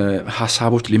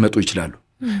ሐሳቦች ሊመጡ ይችላሉ።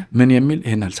 ምን የሚል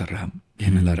ይሄን አልሰራህም፣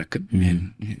 ይሄን አላረክም፣ ይሄን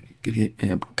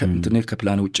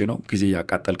ከፕላን ውጪ ነው፣ ጊዜ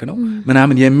ያቃጠልክ ነው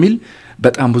ምናምን የሚል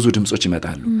በጣም ብዙ ድምጾች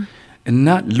ይመጣሉ። እና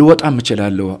ልወጣም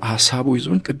እችላለሁ ሐሳቡ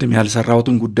ይዞን ቅድም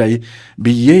ያልሰራሁትን ጉዳይ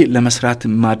ብዬ ለመስራት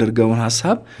የማደርገውን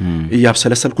ሐሳብ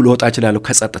እያብሰለሰልኩ ልወጣ እችላለሁ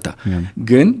ከጸጥታ።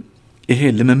 ግን ይሄ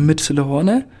ልምምድ ስለሆነ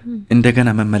እንደገና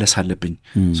መመለስ አለብኝ።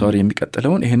 ሶሪ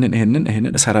የሚቀጥለውን ይሄንን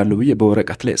እሰራለሁ ብዬ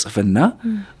በወረቀት ላይ ጽፍና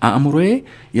አእምሮዬ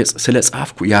ስለ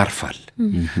ጻፍኩ ያርፋል።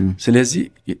 ስለዚህ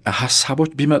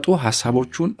ሐሳቦች ቢመጡ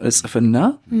ሐሳቦቹን ጽፍና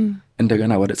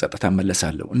እንደገና ወደ ጸጥታ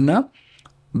መለሳለሁ። እና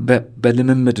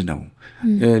በልምምድ ነው።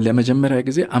 ለመጀመሪያ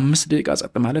ጊዜ 5 ደቂቃ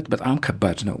ጸጥ ማለት በጣም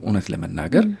ከባድ ነው እውነት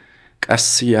ለመናገር። ቀስ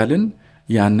ያልን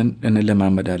ያንን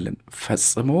እንለማመዳለን።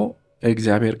 ፈጽሞ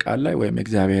እግዚአብሔር ቃል ላይ ወይም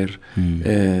እግዚአብሔር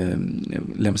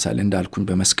ለምሳሌ እንዳልኩኝ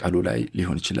በመስቀሉ ላይ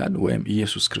ሊሆን ይችላል፣ ወይም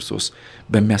ኢየሱስ ክርስቶስ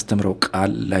በሚያስተምረው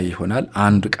ቃል ላይ ይሆናል።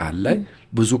 አንድ ቃል ላይ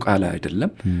ብዙ ቃል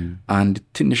አይደለም፣ አንድ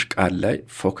ትንሽ ቃል ላይ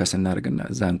ፎከስ እናደርግና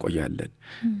እዛ እንቆያለን፣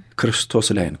 ክርስቶስ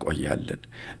ላይ እንቆያለን።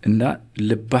 እና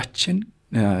ልባችን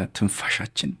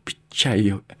ትንፋሻችን ብቻ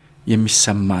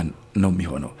የሚሰማን ነው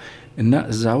የሚሆነው። እና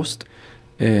እዛ ውስጥ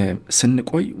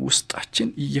ስንቆይ ውስጣችን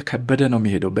እየከበደ ነው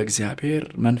የሚሄደው። በእግዚአብሔር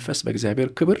መንፈስ በእግዚአብሔር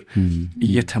ክብር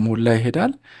እየተሞላ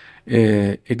ይሄዳል።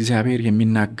 እግዚአብሔር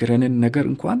የሚናገረንን ነገር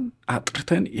እንኳን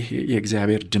አጥርተን ይሄ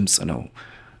የእግዚአብሔር ድምጽ ነው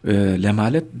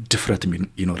ለማለት ድፍረት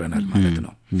ይኖረናል ማለት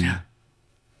ነው።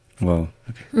 ዋው!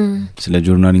 ስለ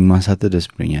ጆርናሊንግ ማንሳት ደስ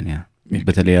ብሎኛል።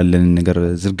 በተለይ ያለንን ነገር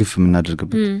ዝርግፍ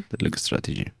የምናደርግበት ትልቅ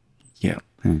ስትራቴጂ ነው።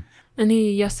 እኔ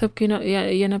ያሰብኩ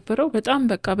የነበረው በጣም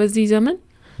በቃ በዚህ ዘመን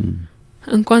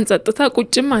እንኳን ጸጥታ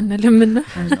ቁጭም አንልምና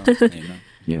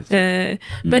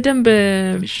በደንብ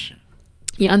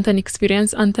የአንተን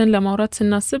ኤክስፒሪየንስ አንተን ለማውራት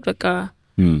ስናስብ በቃ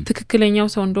ትክክለኛው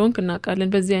ሰው እንደሆንክ እናውቃለን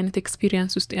በዚህ አይነት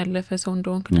ኤክስፒሪየንስ ውስጥ ያለፈ ሰው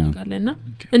እንደሆንክ እናውቃለንና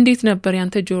እንዴት ነበር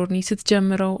ያንተ ጆርኒ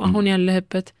ስትጀምረው አሁን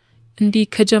ያለህበት እንዲህ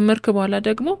ከጀመርክ በኋላ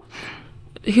ደግሞ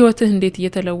ህይወትህ እንዴት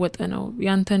እየተለወጠ ነው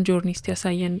ያንተን ጆርኒ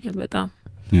ያሳየን በጣም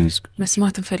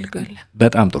መስማት እንፈልጋለን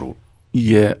በጣም ጥሩ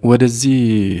ወደዚህ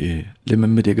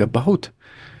ልምምድ የገባሁት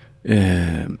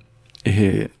ይሄ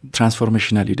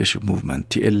ትራንስፎርሜሽናል ሊደርሺፕ ሙቭመንት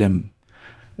TLM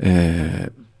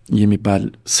የሚባል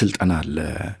ስልጠና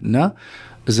አለና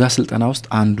እዛ ስልጠና ውስጥ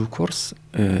አንዱ ኮርስ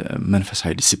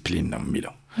መንፈሳዊ ዲሲፕሊን ነው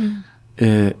የሚለው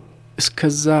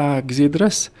እስከዛ ጊዜ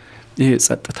ድረስ ይሄ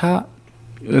ጸጥታ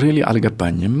ሪሊ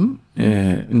አልገባኝም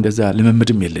እንደዛ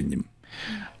ልምምድም የለኝም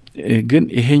ግን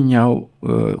ይሄኛው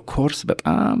ኮርስ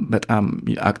በጣም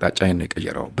አቅጣጫዬን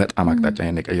የቀየረው በጣም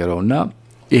አቅጣጫዬን የቀየረውና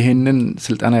ይሄንን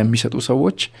ስልጠና የሚሰጡ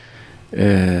ሰዎች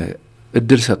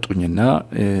እድል ሰጡኝና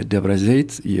ደብረ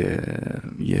ዘይት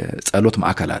የጸሎት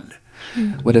ማዕከል አለ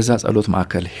ወደዛ ጸሎት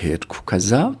ማዕከል ሄድኩ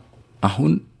ከዛ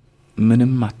አሁን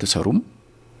ምንም አትሰሩም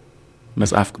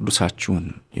መጽሐፍ ቅዱሳችሁን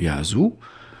ያዙ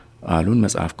አሉን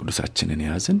መጽሐፍ ቅዱሳችንን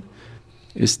ያዝን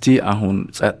እስቲ አሁን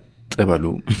ጸጥ በሉ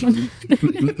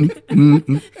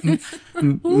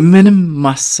ምንም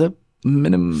ማሰብ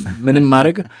ምንም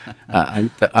ማድረግ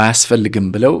አያስፈልግም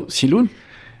ብለው ሲሉን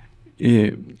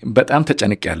በጣም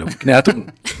ተጨንቄያለሁ ምክንያቱም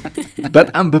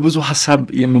በጣም በብዙ ሐሳብ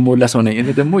የምሞላ ሰው ነኝ እኔ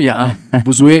ደግሞ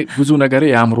ብዙ ነገር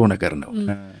ያምሮ ነገር ነው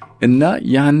እና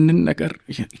ያንን ነገር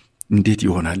እንዴት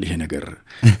ይሆናል ይሄ ነገር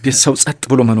ሰው ጸጥ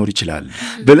ብሎ መኖር ይችላል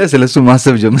ብለህ ስለሱ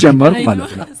ማሰብ ጀመርኩ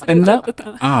ማለት ነው እና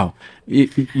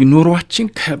ኑሯችን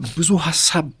ከብዙ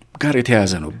ሐሳብ ጋር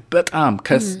የተያዘ ነው በጣም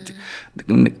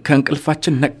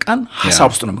ከእንቅልፋችን ነቃን ሐሳብ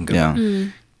ውስጥ ነው የምንገባው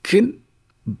ግን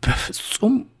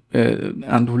በፍጹም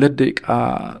 1-2 ደቂቃ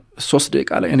 3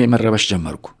 ደቂቃ ላይ እኔ መረበሽ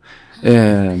ጀመርኩ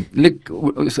ልክ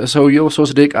ሰውየው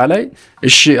 3 ደቂቃ ላይ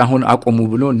እሺ አሁን አቆሙ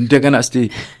ብሎ እንደገና እስቲ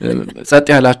ጸጥ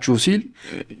ያላችሁ ሲል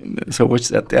ሰዎች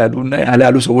ጸጥ ያሉና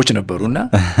ያላሉ ሰዎች ነበሩና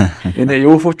እኔ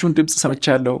የወፎቹን ድምጽ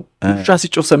ሰምቻለሁ ውሻ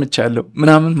ሲጮህ ሰምቻለሁ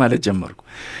ምናምን ማለት ጀመርኩ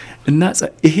እና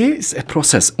ይሄ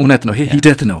ፕሮሰስ እውነት ነው ይሄ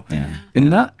ሂደት ነው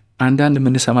እና አንዳንድ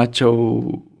ምን ሰማቸው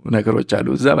ነገሮች አሉ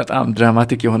እዛ በጣም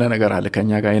ድራማቲክ የሆነ ነገር አለ ከኛ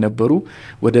ጋር የነበሩ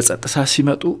ወደ ጸጥታ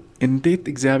ሲመጡ እንዴት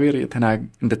እግዚአብሔር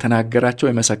እንደተናገራቸው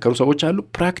የመሰከሩ ሰዎች አሉ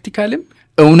ፕራክቲካልም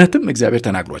እውነትም እግዚአብሔር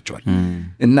ተናግሯቸዋል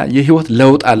እና የህይወት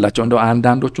ለውጥ አላቸው እንደው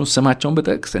አንዳንዶቹን ስማቸውን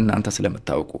በጠቅስ እናንተ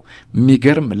ስለምታውቁ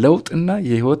የሚገርም ለውጥና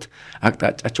የህይወት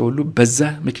አቅጣጫቸው ሁሉ በዛ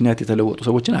ምክንያት የተለወጡ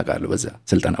ሰዎችን አውቃለሁ በዛ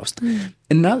ስልጠና ውስጥ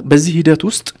እና በዚህ ሂደት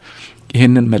ውስጥ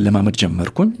ይሄንን መለማመድ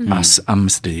ጀመርኩኝ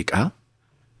 5 ደቂቃ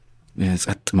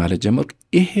ጸጥ ማለት ጀመርኩ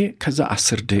ይሄ ከዛ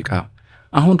 10 ደቂቃ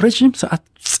አሁን ረጅም ሰዓት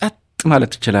ጸጥ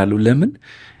ማለት ይችላል ለምን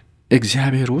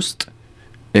እግዚአብሔር ውስጥ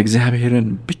እግዚአብሔርን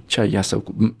ብቻ ያሰብኩ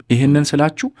ይሄንን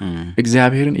ስላችሁ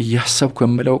እግዚአብሔርን ያሰብኩ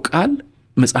የምለው ቃል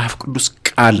መጽሐፍ ቅዱስ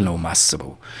ቃል ነው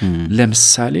ማስበው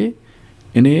ለምሳሌ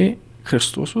እኔ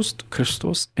ክርስቶስ ውስጥ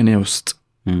ክርስቶስ እኔ ውስጥ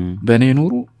በእኔ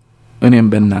ኑሩ እኔም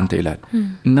በእናንተ ይላል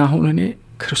እና አሁን እኔ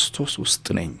ክርስቶስ ውስጥ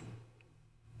ነኝ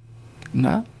እና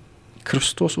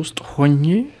ክርስቶስ ውስጥ ሆኜ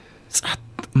ጸጥ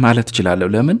ማለት ይችላል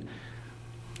ለምን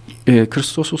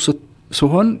ክርስቶስ ውስጥ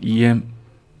ሲሆን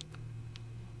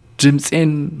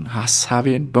ድምጼን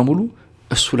ሐሳቤን በሙሉ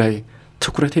እሱ ላይ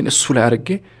ትኩረቴን እሱ ላይ አድርጌ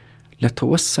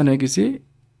ለተወሰነ ጊዜ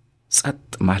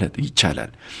ጸጥ ማለት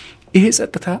ይቻላል ይሄ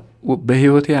ጸጥታ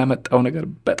በህይወቴ ያመጣው ነገር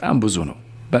በጣም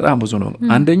ብዙ ነው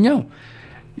አንደኛው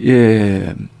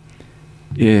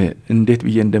እንዴት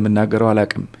ብዬ እንደምናገረው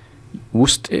አላቅም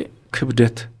ውስጤ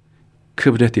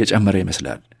ክብደት የጨመረ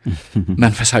ይመስላል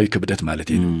መንፈሳዊ ክብደት ማለት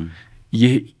ነው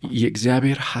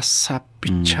የእግዚአብሔር ሐሳብ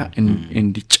ብቻ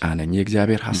እንዲጫነኝ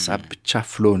የእግዚአብሔር ሐሳብ ብቻ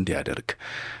ፍሎ እንዲያደርግ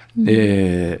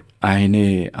አይኔ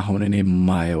አሁን እኔ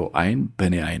ማየው አይን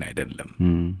በኔ አይን አይደለም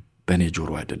በኔ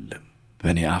ጆሮ አይደለም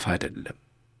በኔ አፍ አይደለም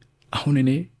አሁን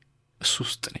እኔ እሱ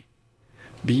ውስጥ ነኝ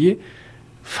ብዬ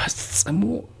ፈጽሞ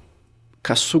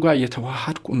ከሱ ጋር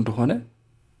የተዋሃድኩ እንደሆነ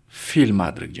ፊልም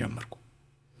ማድረግ ጀመርኩ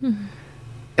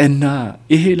እና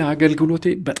ይሄ ለአገልግሎቴ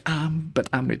በጣም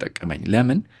ነው የጠቀመኝ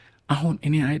ለምን አሁን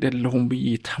እኔ አይደለሁም ብዬ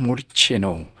ተሞልቼ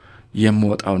ነው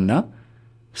የምወጣውና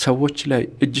ሰዎች ላይ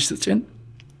እጅ ስጭን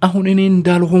አሁን እኔ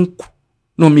እንዳልሆንኩ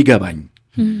ነው የሚገባኝ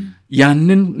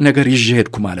ያንን ነገር ይዤ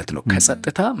ሄድኩ ማለት ነው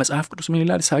ከጸጥታ መጽሐፍ ቅዱስ ምን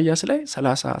ይላል ኢሳይያስ ላይ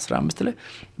 30:15 ላይ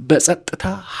በጸጥታ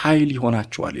ኃይል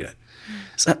ይሆናችኋል ይላል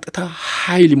ጸጥታ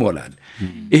ኃይል ይሞላል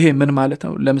ይሄ ምን ማለት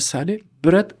ነው ለምሳሌ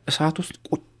ብረት እሳት ውስጥ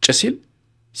ቁጭ ሲል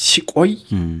ሲቆይ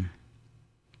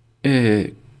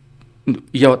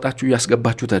ያወጣችሁ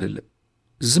ያስገባችሁት አይደለም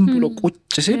ዝም ብሎ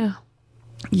ቁጭ ሲል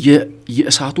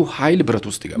የእሳቱ ኃይል ብረት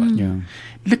ውስጥ ይገባል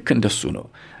ልክ እንደሱ ነው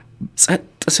ጸጥ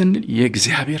ስንል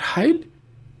የእግዚአብሔር ኃይል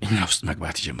እኛ ውስጥ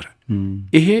መግባት ይጀምራል።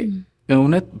 ይሄ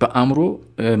እውነት በአእምሮ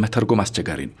መተርጎም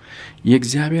አስቸጋሪ ነው።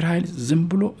 የእግዚአብሔር ኃይል ዝም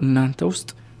ብሎ እናንተ ውስጥ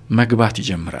መግባት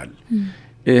ይጀምራል።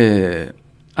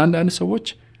 አንዳንድ ሰዎች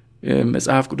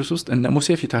መጽሐፍ ቅዱስ ውስጥ እነ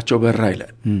ሙሴ ፊታቸው በራ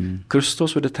ይላል።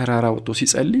 ክርስቶስ ወደ ተራራ ወጥቶ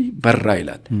ሲጸልይ በራ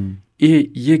ይላል። ይሄ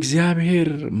የእግዚአብሔር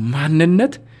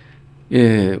ማንነት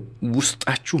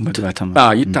ውስጣችሁ መግባት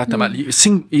ይታተማል፣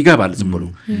 ይገባል ዝም ብሎ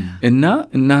እና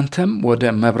እናንተም ወደ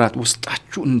መብራት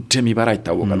ውስጣችሁ እንደሚበራ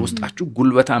ይታወቃል። ውስጣችሁ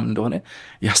ጉልበታም እንደሆነ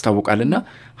ያስታውቃልና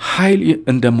ኃይል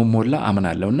እንደምሞላ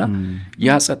አምናለሁና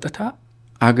ያ ጸጥታ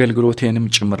አገልግሎቴንም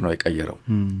ጭምር ነው የቀየረው።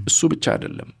 እሱ ብቻ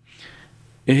አይደለም፣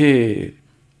 ይሄ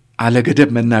አለገደብ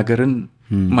መናገርን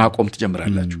ማቆም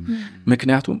ትጀምራላችሁ።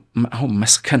 ምክንያቱም አሁን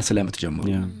መስከን ስለምትጀምሩ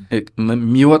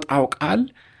የሚወጣው ቃል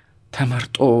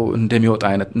ተመርጦ እንደሚወጣ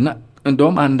አይነት እና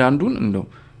እንደውም አንዳንዱን እንደው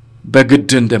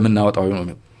በግድ እንደምናወጣው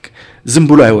ነው፣ ዝም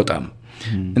ብሎ አይወጣም።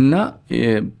 እና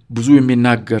ብዙ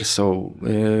የሚናገር ሰው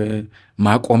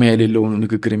ማቆሚያ የሌለው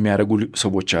ንግግር የሚያደርጉ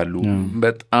ሰዎች አሉ።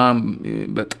 በጣም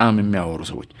በጣም የሚያወሩ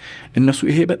ሰዎች፣ እነሱ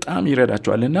ይሄ በጣም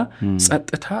ይረዳቸዋልና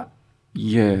ጸጥታ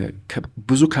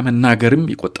ብዙ ከመናገርም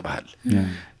ይቆጥባል።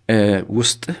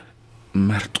 ውስጥ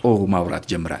መርጦ ማውራት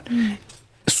ጀምራል።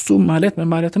 እሱ ማለት ምን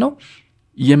ማለት ነው?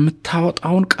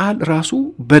 የምታወጣውን ቃል ራሱ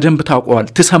በደንብ ታውቀዋል፣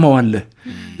 ትሰማዋለህ፣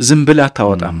 ዝም ብለህ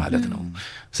አታወጣም ማለት ነው።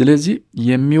 ስለዚህ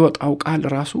የሚወጣው ቃል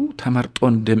ራሱ ተመርጦ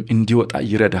እንዲወጣ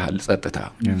ይረዳሃል ጸጥታ።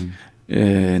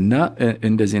 እና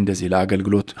እንደዚህ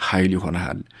ለአገልግሎት ኃይል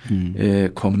ይሆናል።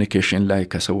 ኮሚኒኬሽን ላይ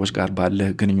ከሰዎች ጋር ባለ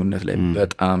ግንኙነት ላይ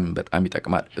በጣም በጣም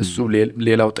ይጠቅማል። እሱ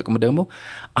ሌላው ጥቅም ደግሞ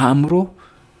አእምሮ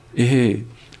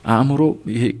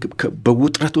ይሄ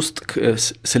በውጥረት ውስጥ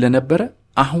ስለነበረ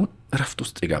አሁን እረፍት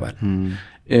ውስጥ ይገባል።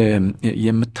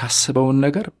 የምታስበውን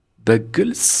ነገር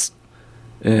በግልጽ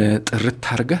ጥርት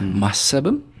አድርገህ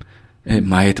ማሰብም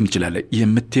ማየትም ትችላለህ።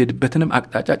 የምትሄድበትንም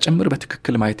አቅጣጫ ጭምር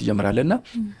በትክክል ማየት ትጀምራለህና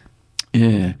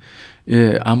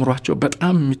አእምሯቸው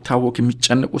በጣም የሚታወቅ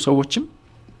የሚጨነቁ ሰዎችም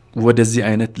ወደዚህ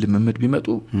አይነት ልምምድ ቢመጡ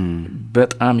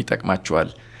በጣም ይጠቅማቸዋል።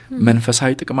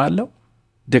 መንፈሳዊ ጥቅም አለው፣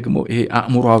 ደግሞ ይሄ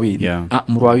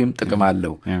አእምሯዊም ጥቅም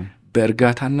አለው።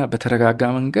 በእርጋታና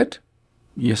በተረጋጋ መንገድ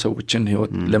የሰዎችን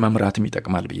ህይወት ለመምራትም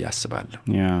ይጠቅማል ብዬ አስባለሁ።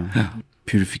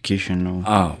 ፒዩሪፊኬሽን ነው።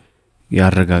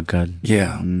 ያረጋጋል፣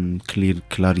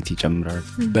 ክላሪቲ ይጨምራል።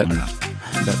 በጣም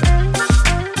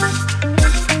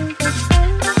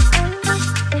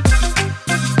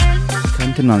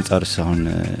ከእንትን አንጻርስ አሁን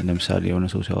ለምሳሌ የሆነ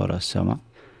ሰው ሲያወራ ሰማ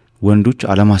ወንዶች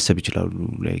አለማሰብ ይችላሉ።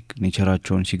 ላይክ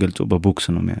ኔቸራቸውን ሲገልጹ በቦክስ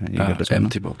ነው የገለጸው።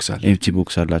 ኤምቲ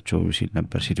ቦክስ አላቸው ሲል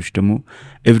ነበር። ሴቶች ደግሞ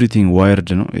ኤቭሪቲንግ ዋይርድ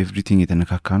ነው፣ ኤቭሪቲንግ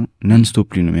የተነካካ ነው፣ ነን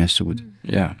ስቶፕሊ ነው የሚያስቡት።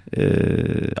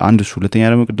 አንድ እሱ። ሁለተኛ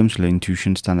ደግሞ ቅድም ስለ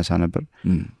ኢንቱዊሽን ስታነሳ ነበር።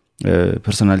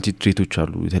 ፐርሶናሊቲ ትሬቶች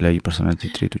አሉ፣ የተለያዩ ፐርሶናሊቲ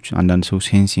ትሬቶች። አንዳንድ ሰው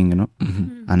ሴንሲንግ ነው፣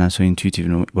 አንዳንድ ሰው ኢንቱዊቲቭ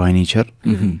ነው ባይ ኔቸር።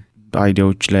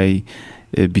 በአይዲያዎች ላይ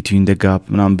ቢትዊን ደ ጋፕ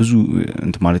ምናምን ብዙ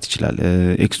እንትን ማለት ይችላል።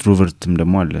 ኤክስትሮቨርትም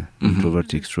ደግሞ አለ።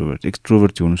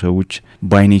 ኤክስትሮቨርት የሆኑ ሰዎች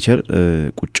ባይ ኔቸር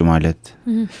ቁጭ ማለት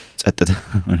ጸጥታ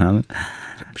ምናምን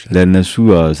ለእነሱ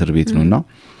እስር ቤት ነው። እና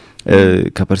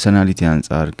ከፐርሶናሊቲ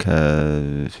አንጻር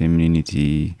ከፌሚኒቲ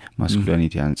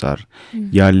ማስኩሊኒቲ አንጻር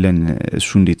ያለን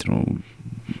እሱ እንዴት ነው?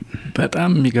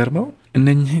 በጣም የሚገርመው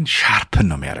እነኚህን ሻርፕን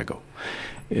ነው የሚያደርገው።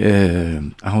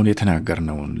 አሁን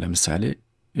የተናገርነውን ለምሳሌ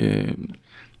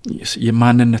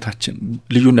የማንነታችን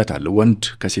ልዩነት አለ። ወንድ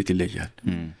ከሴት ይለያል።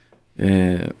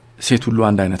 ሴት ሁሉ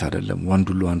አንድ አይነት አይደለም፣ ወንድ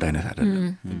ሁሉ አንድ አይነት አይደለም።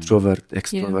 ኢንትሮቨርት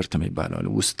ኤክስትሮቨርት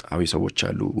የሚባለው ውስጣዊ ሰዎች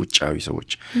አሉ፣ ውጫዊ ሰዎች፣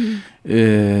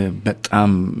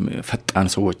 በጣም ፈጣን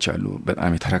ሰዎች አሉ፣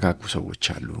 በጣም የተረጋጉ ሰዎች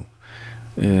አሉ፣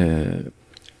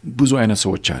 ብዙ አይነት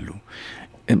ሰዎች አሉ።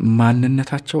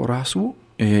 ማንነታቸው ራሱ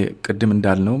ቅድም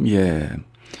እንዳልነውም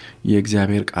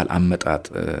የእግዚአብሔር ቃል አመጣጥ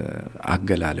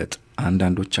አገላለጥ፣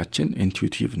 አንዳንዶቻችን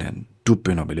ኢንቱዊቲቭ ነን፣ ዱብ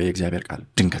ነው ብለው የእግዚአብሔር ቃል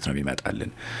ድንገት ነው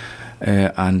የሚመጣልን።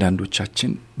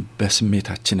 አንዳንዶቻችን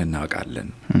በስሜታችን እናውቃለን።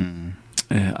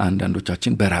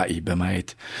 አንዳንዶቻችን በራእይ በማየት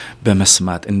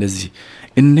በመስማት እንደዚህ።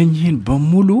 እነኚህን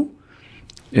በሙሉ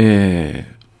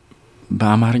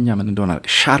በአማርኛ ምን እንደሆነ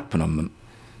ሻርፕ ነው፣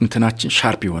 እንትናችን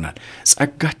ሻርፕ ይሆናል።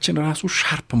 ጸጋችን ራሱ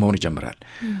ሻርፕ መሆን ይጀምራል።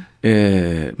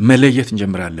 መለየት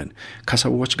እንጀምራለን።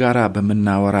 ከሰዎች ጋር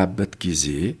በምናወራበት ጊዜ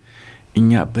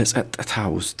እኛ በጸጥታ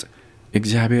ውስጥ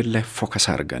እግዚአብሔር ላይ ፎከስ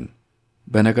አድርገን፣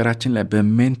 በነገራችን ላይ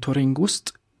በሜንቶሪንግ ውስጥ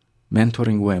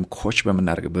ሜንቶሪንግ ወይም ኮች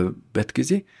በምናደርግበት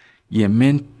ጊዜ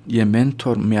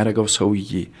የሜንቶር የሚያደርገው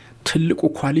ሰውዬ ትልቁ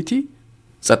ኳሊቲ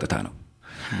ጸጥታ ነው።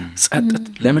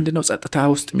 ለምንድን ነው ጸጥታ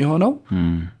ውስጥ የሚሆነው?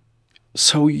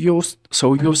 ሰውየው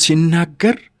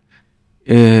ሲናገር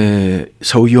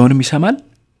ሰውየውንም ይሰማል፣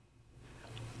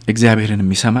 እግዚአብሔርንም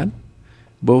ይሰማል።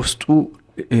 በውስጡ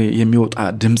የሚወጣ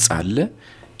ድምፅ አለ።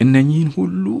 እነኚህን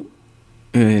ሁሉ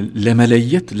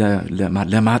ለመለየት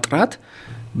ለማጥራት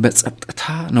በጸጥታ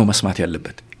ነው መስማት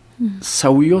ያለበት።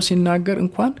 ሰውየው ሲናገር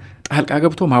እንኳን ጣልቃ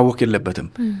ገብቶ ማወክ የለበትም፣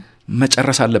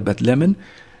 መጨረስ አለበት። ለምን?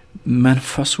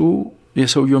 መንፈሱ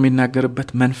የሰውየው የሚናገርበት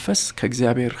መንፈስ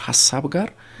ከእግዚአብሔር ሐሳብ ጋር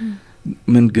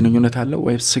ምን ግንኙነት አለው?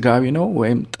 ወይም ስጋዊ ነው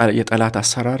ወይም የጠላት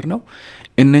አሰራር ነው?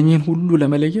 እነኚህን ሁሉ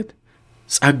ለመለየት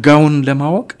ጸጋውን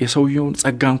ለማወቅ የሰውየውን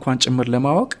ጸጋ እንኳን ጭምር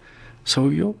ለማወቅ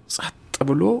ሰውየው ጸጥ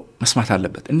ብሎ መስማት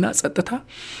አለበት። እና ጸጥታ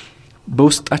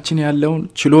በውስጣችን ያለውን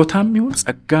ችሎታም ይሁን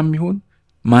ጸጋም ይሁን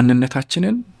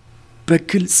ማንነታችንን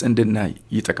በግልጽ እንድናይ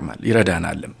ይጠቅማል፣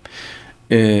 ይረዳናልም።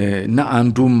 እና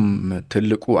አንዱም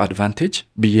ትልቁ አድቫንቴጅ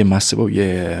ብዬ ማስበው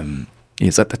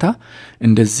የጸጥታ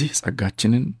እንደዚህ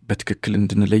ጸጋችንን በትክክል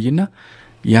እንድንለይና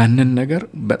ያንን ነገር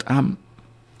በጣም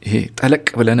ይሄ ጠለቅ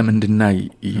ብለንም እንድናይ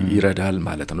ይረዳል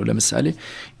ማለት ነው። ለምሳሌ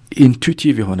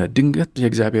ኢንቱቲቭ የሆነ ድንገት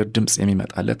የእግዚአብሔር ድምጽ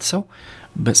የሚመጣለት ሰው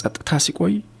በጸጥታ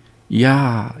ሲቆይ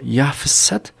ያ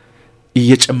ፍሰት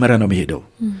እየጨመረ ነው የሚሄደው።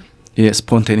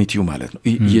 የስፖንታኒቲው ማለት ነው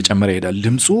እየጨመረ ይሄዳል።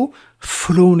 ድምጹ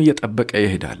ፍሎውን እየጠበቀ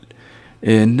ይሄዳል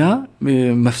እና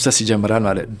መፍሰስ ይጀምራል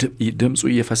ማለት። ድምጹ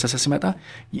እየፈሰሰ ሲመጣ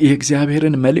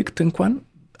የእግዚአብሔርን መልእክት እንኳን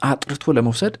አጥርቶ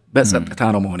ለመውሰድ በጸጥታ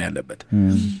ነው መሆን ያለበት።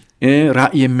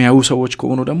 ራእይ የሚያዩ ሰዎች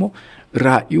ከሆኑ ደግሞ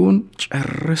ራእዩን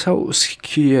ጨርሰው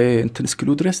እስኪሉ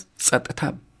ድረስ ጸጥታ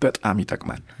በጣም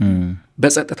ይጠቅማል።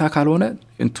 በጸጥታ ካልሆነ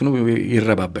እንትኑ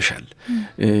ይረባበሻል፣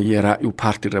 የራእዩ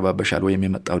ፓርት ይረባበሻል፣ ወይም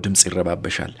የመጣው ድምጽ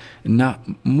ይረባበሻል እና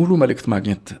ሙሉ መልእክት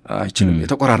ማግኘት አይችልም፣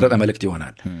 የተቆራረጠ መልእክት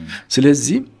ይሆናል።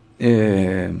 ስለዚህ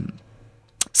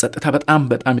ጸጥታ በጣም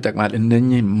በጣም ይጠቅማል።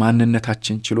 እነኚህ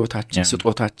ማንነታችን፣ ችሎታችን፣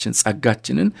 ስጦታችን፣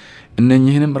 ጸጋችንን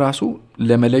እነኚህንም ራሱ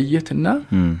ለመለየትና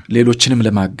ሌሎችንም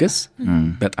ለማገዝ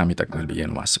በጣም ይጠቅማል ብዬ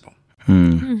ነው ማስበው።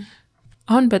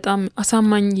 አሁን በጣም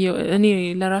አሳማኝ እኔ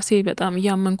ለራሴ በጣም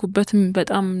እያመንኩበትም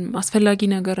በጣም አስፈላጊ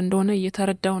ነገር እንደሆነ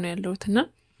እየተረዳው ነው ያለሁትና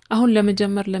አሁን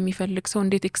ለመጀመር ለሚፈልግ ሰው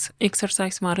እንዴት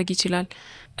ኤክሰርሳይዝ ማድረግ ይችላል?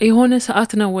 የሆነ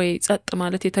ሰዓት ነው ወይ ጸጥ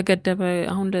ማለት የተገደበ?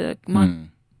 አሁን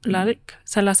ላልክ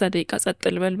 30 ደቂቃ ጸጥ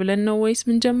ልበል ብለን ነው ወይስ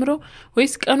ምን ጀምሮ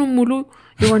ወይስ ቀኑን ሙሉ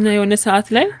የሆነ ሰዓት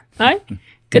ላይ አይ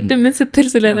ቅድም ምን ስትል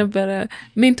ስለነበረ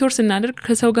ሜንቶር ስናደርግ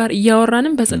ከሰው ጋር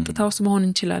እያወራንም በጸጥታ ውስጥ መሆን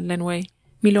እንችላለን ወይ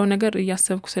ሚለው ነገር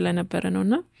እያሰብኩ ስለነበረ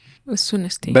ነውና እሱን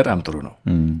እስቲ። በጣም ጥሩ ነው።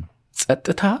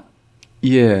 ጸጥታ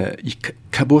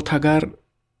ከቦታ ጋር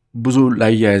ብዙ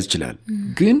ላያያዝ ይችላል፣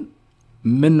 ግን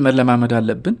ምን መለማመድ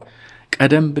አለብን?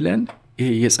 ቀደም ብለን ይሄ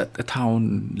የጸጥታውን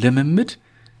ልምምድ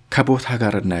ከቦታ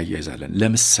ጋር እናያይዛለን።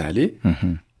 ለምሳሌ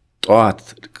ጠዋት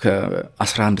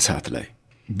ከ11 ሰዓት ላይ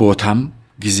ቦታም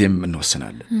ጊዜም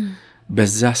እንወስናለን።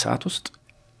 በዛ ሰዓት ውስጥ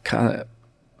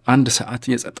ከአንድ ሰዓት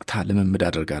የጸጥታ ልምምድ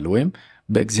አደርጋለሁ ወይም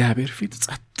በእግዚአብሔር ፊት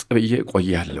ጸጥ ብዬ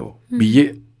ቆያለሁ ብዬ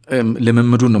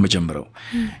ልምምዱን ነው መጀመሪያው።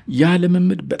 ያ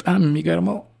ልምምድ በጣም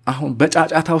የሚገርመው አሁን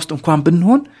በጫጫታ ውስጥ እንኳን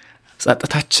ብንሆን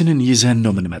ጸጥታችንን ይዘን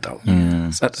ነው የምንመጣው።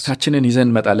 ጸጥታችንን ይዘን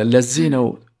እንመጣለን። ለዚህ ነው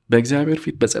በእግዚአብሔር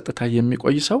ፊት በጸጥታ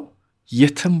የሚቆይ ሰው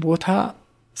የትም ቦታ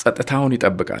ጸጥታውን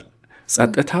ይጠብቃል።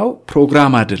 ጸጥታው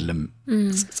ፕሮግራም አይደለም፣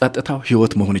 ጸጥታው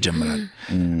ህይወት መሆን ይጀምራል።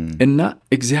 እና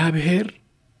እግዚአብሔር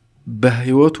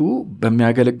በህይወቱ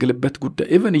በሚያገለግልበት ጉዳይ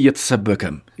ኢቭን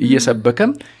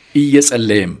እየሰበከም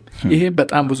እየጸለየም ይሄ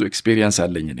በጣም ብዙ ኤክስፒሪየንስ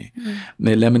አለኝ እኔ።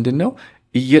 ለምንድን ነው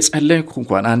እየጸለይኩ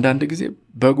እንኳን አንዳንድ ጊዜ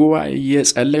በጉባኤ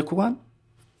እየጸለይኩ እንኳን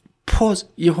ፖዝ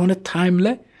የሆነ ታይም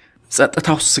ላይ ጸጥታ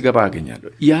ውስጥ ስገባ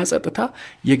አገኛለሁ። ያ ጸጥታ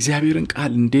የእግዚአብሔርን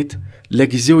ቃል እንዴት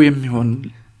ለጊዜው የሚሆን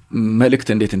መልእክት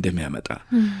እንዴት እንደሚያመጣ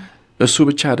እሱ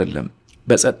ብቻ አይደለም።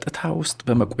 በጸጥታ ውስጥ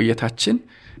በመቆየታችን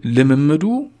ልምምዱ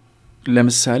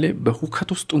ለምሳሌ በሁከት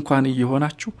ውስጥ እንኳን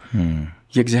እየሆናችሁ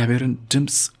የእግዚአብሔርን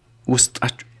ድምጽ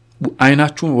ውስጣችሁ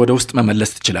አይናችሁን ወደ ውስጥ መመለስ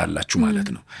ትችላላችሁ ማለት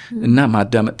ነው እና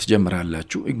ማዳመጥ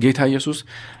ትጀምራላችሁ። ጌታ ኢየሱስ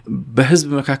በህዝብ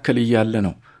መካከል እያለ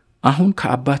ነው አሁን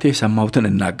ከአባቴ የሰማሁትን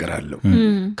እናገራለሁ፣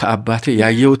 ከአባቴ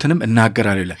ያየሁትንም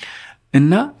እናገራለሁ ይላል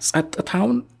እና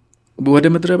ጸጥታውን ወደ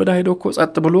ምድረ በዳ ሄዶ እኮ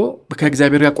ጸጥ ብሎ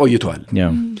ከእግዚአብሔር ጋር ቆይቷል።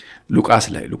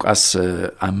 ሉቃስ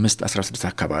 5:16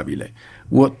 አካባቢ ላይ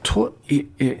ወጥቶ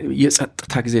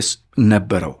የጸጥታ ጊዜ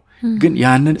ነበረው። ግን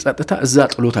ያንን ጸጥታ እዛ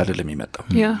ጥሎት አይደለም የመጣው፣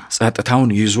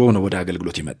 ጸጥታውን ይዞ ነው ወደ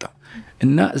አገልግሎት የመጣው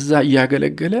እና እዛ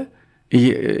እያገለገለ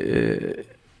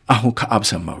አሁን ከአብ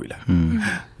ሰማሁ ይላል።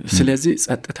 ስለዚህ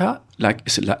ጸጥታ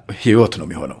ህይወት ነው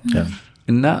የሚሆነው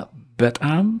እና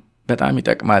በጣም በጣም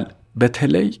ይጠቅማል።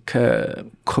 በተለይ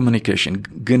ከኮሙኒኬሽን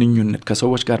ግንኙነት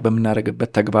ከሰዎች ጋር በምናደርግበት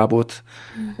ተግባቦት፣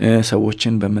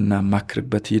 ሰዎችን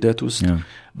በምናማክርበት ሂደት ውስጥ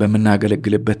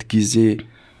በምናገለግልበት ጊዜ፣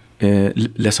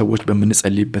 ለሰዎች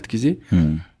በምንጸልይበት ጊዜ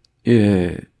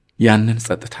ያንን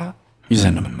ጸጥታ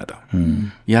ይዘን ነው የምንመጣው።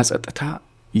 ያ ጸጥታ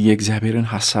የእግዚአብሔርን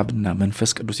ሐሳብና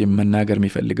መንፈስ ቅዱስ የመናገር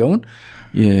የሚፈልገውን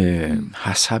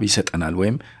ሐሳብ ይሰጠናል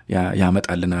ወይም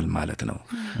ያመጣልናል ማለት ነው።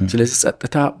 ስለዚህ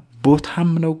ጸጥታ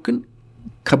ቦታም ነው፣ ግን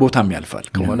ከቦታም ያልፋል።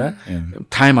 ከሆነ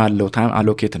ታይም አለው፣ ታይም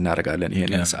አሎኬት እናደርጋለን።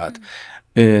 ይሄን ሰዓት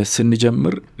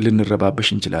ስንጀምር ልንረባበሽ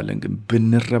እንችላለን፣ ግን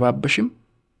ብንረባበሽም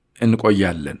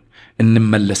እንቆያለን፣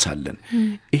 እንመለሳለን።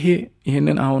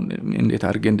 ይሄንን አሁን እንዴት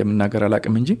አድርጌ እንደምናገር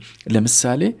አላቅም እንጂ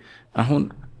ለምሳሌ አሁን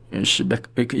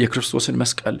የክርስቶስን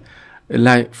መስቀል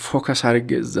ላይ ፎከስ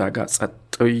አድርጌ እዛ ጋር ጸጥ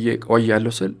ብዬ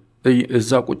ቆያለሁ ስል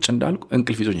እዛ ቁጭ እንዳልኩ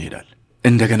እንቅልፍ ይዞኝ ይሄዳል።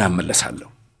 እንደገና እመለሳለሁ፣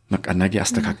 በቃ ነገ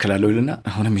አስተካክላለሁ ይልና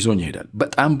አሁንም ይዞኝ ይሄዳል።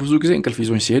 በጣም ብዙ ጊዜ እንቅልፍ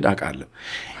ይዞኝ ሲሄድ አውቃለሁ።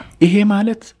 ይሄ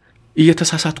ማለት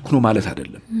እየተሳሳትኩ ነው ማለት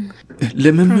አይደለም።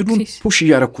 ልምምዱን ፑሽ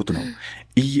እያረኩት ነው።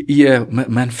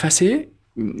 መንፈሴ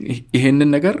ይሄንን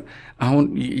ነገር አሁን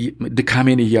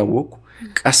ድካሜን እያወቅኩ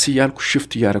ቀስ እያልኩ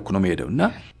ሽፍት እያረኩ ነው መሄደው እና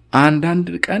አንዳንድ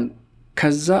ቀን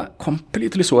ከዛ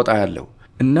ኮምፕሊትሊ ስወጣ ያለው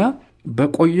እና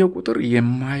በቆየ ቁጥር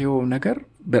የማየው ነገር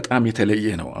በጣም የተለየ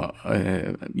ነው።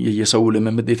 የሰው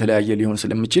ልምምድ የተለያየ ሊሆን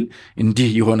ስለሚችል እንዲህ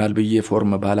ይሆናል ብዬ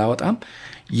ፎርም ባላወጣም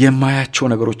የማያቸው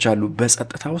ነገሮች አሉ።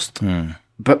 በጸጥታ ውስጥ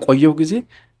በቆየው ጊዜ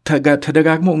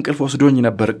ተደጋግሞ እንቅልፍ ወስዶኝ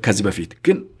ነበር ከዚህ በፊት።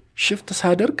 ግን ሽፍት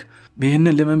ሳደርግ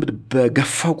ይህንን ልምምድ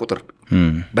በገፋው ቁጥር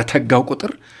በተጋው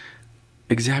ቁጥር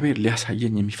እግዚአብሔር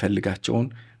ሊያሳየኝ የሚፈልጋቸውን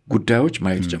ጉዳዮች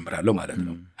ማየት ጀምራለሁ ማለት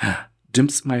ነው።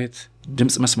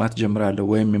 ድምፅ መስማት ጀምራለሁ፣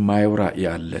 ወይም የማየው ራእይ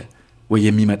አለ ወይ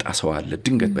የሚመጣ ሰው አለ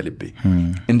ድንገት በልቤ።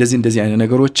 እንደዚህ አይነት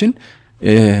ነገሮችን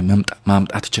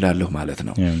ማምጣት እችላለሁ ማለት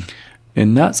ነው።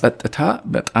 እና ጸጥታ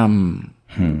በጣም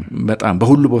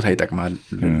በሁሉ ቦታ ይጠቅማል።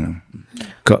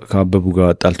 ከአበቡ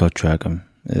ጋር ጣልቷችሁ ያቀም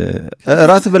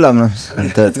ራት ብላ ምናምን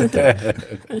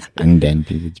እንዴ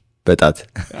በጣት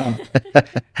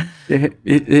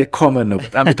ኮመን ነው፣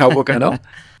 በጣም የታወቀ ነው።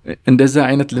 እንደዛ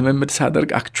አይነት ልምምድ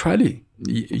ሳደርግ አክቹዋሊ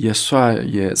የእሷ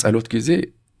የጸሎት ጊዜ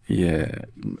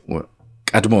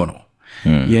ቀድሞ ነው፣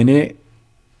 የእኔ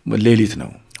ሌሊት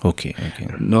ነው።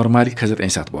 ኖርማሊ ከ9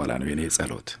 ሰዓት በኋላ ነው የእኔ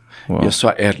ጸሎት፣ የእሷ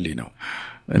ኤርሊ ነው።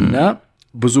 እና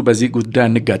ብዙ በዚህ ጉዳይ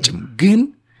እንጋጭም፣ ግን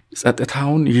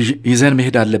ጸጥታውን ይዘን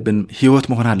መሄድ አለብን፣ ህይወት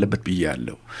መሆን አለበት ብዬ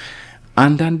ያለው።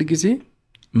 አንዳንድ ጊዜ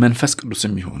መንፈስ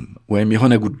ቅዱስም ይሁን ወይም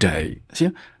የሆነ ጉዳይ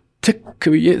ትክ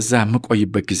ብዬ እዛ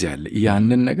መቆይበት ጊዜ አለ።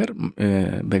 ያንን ነገር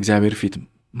በእግዚአብሔር ፊት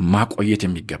ማቆየት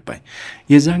የሚገባኝ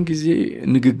የዛን ጊዜ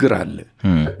ንግግር አለ።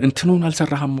 እንትኑን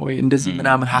አልሰራህም ወይ እንደዚህ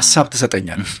ምናምን ሐሳብ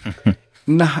ትሰጠኛል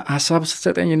እና ሐሳብ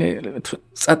ስትሰጠኝ እኔ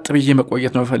ጸጥ ብዬ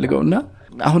መቆየት ነው ፈልገው እና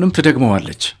አሁንም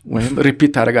ትደግመዋለች ወይም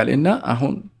ሪፒት ታደርጋለች እና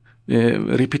አሁን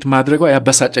ሪፒት ማድረጓ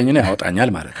ያበሳጨኝና ያወጣኛል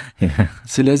ማለት ነው።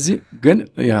 ስለዚህ ግን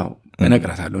ያው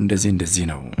እነግራታለሁ እንደዚህ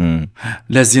ነው፣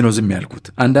 ለዚህ ነው ዝም ያልኩት።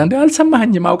 አንዳንዴ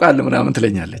አልሰማኸኝም አውቃለሁ ምናምን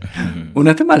ትለኛለች።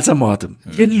 እውነትም አልሰማኋትም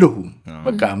የለሁም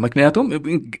በቃ ምክንያቱም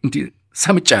እንዲህ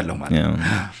ሰምቻለሁ ማለት ነው።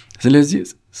 ስለዚህ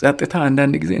ጸጥታ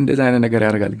አንዳንድ ጊዜ እንደዛ አይነት ነገር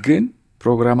ያደርጋል። ግን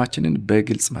ፕሮግራማችንን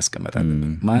በግልጽ ማስቀመጥ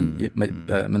አለብን። ማን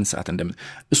ምን ሰዓት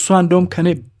እሷ እንደውም ከኔ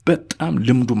በጣም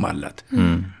ልምዱም አላት።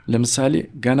 ለምሳሌ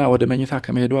ገና ወደ መኝታ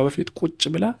ከመሄዷ በፊት ቁጭ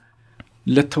ብላ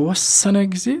ለተወሰነ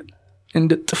ጊዜ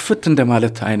እንደ ጥፍት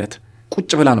እንደማለት አይነት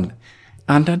ቁጭ ብላ ነው።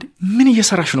 አንዳንዴ ምን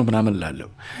እየሰራሽ ነው ምናምን እላለሁ።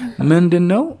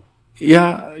 ምንድነው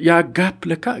ያ ጋፕ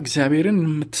ለካ እግዚአብሔርን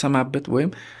የምትሰማበት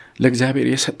ወይም ለእግዚአብሔር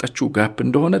የሰጠችው ጋፕ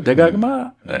እንደሆነ ደጋግማ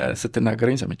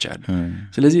ስትናገረኝ ሰምቻለሁ።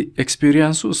 ስለዚህ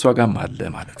ኤክስፒሪየንሱ እሷ ጋርም አለ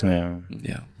ማለት ነው።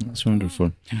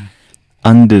 ወንደርፉል።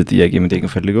 አንድ ጥያቄ መጠየቅ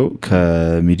ፈልገው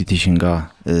ከሜዲቴሽን ጋር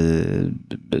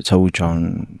ሰዎች አሁን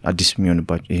አዲስ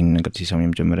የሚሆንባቸው ይሄን ነገር ሲሰሙ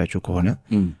የመጀመሪያቸው ከሆነ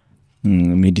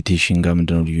ሜዲቴሽን ጋር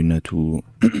ምንድነው ልዩነቱ?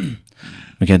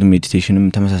 ምክንያቱም ሜዲቴሽንም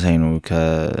ተመሳሳይ ነው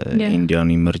ከኢንዲያኑ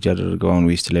ኢመርጅ ያደረገው አሁን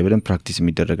ዌስት ላይ በደንብ ፕራክቲስ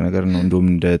የሚደረግ ነገር ነው። እንደውም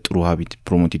እንደ ጥሩ ሀቢት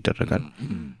ፕሮሞት ይደረጋል።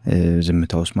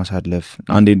 ዝምታ ውስጥ ማሳለፍ።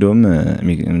 አንዴ እንደውም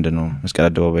ምንድነው መስቀል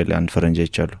አደባባይ ላይ አንድ ፈረንጅ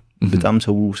አይቻለሁ። በጣም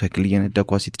ሰው ሳይክል እየነዳ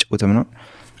ኳስ የተጫወተ ምናምን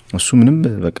እሱ ምንም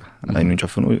በቃ አይኑን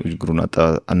ጨፍኖ እግሩን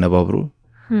አነባብሮ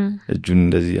እጁን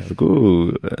እንደዚህ አድርጎ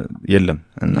የለም።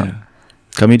 እና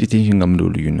ከሜዲቴሽን ጋር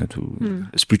ምንድነው ልዩነቱ?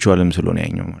 ስፒሪቹዋልም ስለሆነ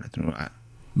ያኛው ማለት ነው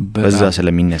በዛ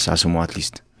ስለሚነሳ ስሙ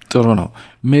አትሊስት ጥሩ ነው።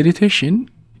 ሜዲቴሽን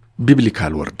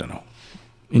ቢብሊካል ወርድ ነው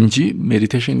እንጂ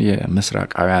ሜዲቴሽን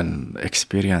የምስራቃውያን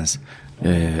ኤክስፒሪየንስ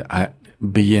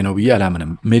ብዬ ነው ብዬ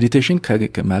አላምንም። ሜዲቴሽን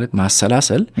ማለት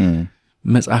ማሰላሰል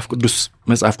መጽሐፍ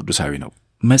ቅዱሳዊ ነው።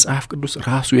 መጽሐፍ ቅዱስ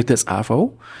ራሱ የተጻፈው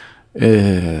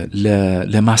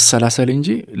ለማሰላሰል እንጂ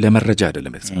ለመረጃ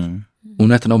አይደለም የተጻፈው።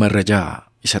 እውነት ነው፣ መረጃ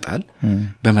ይሰጣል።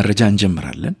 በመረጃ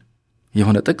እንጀምራለን።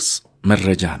 የሆነ ጥቅስ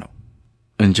መረጃ ነው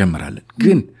እንጀምራለን።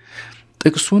 ግን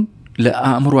ጥቅሱን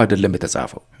ለአእምሮ አይደለም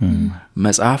የተጻፈው።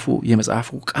 የመጽሐፉ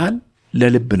ቃል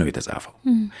ለልብ ነው የተጻፈው።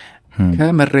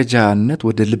 ከመረጃነት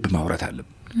ወደ ልብ ማውራት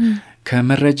አለብን።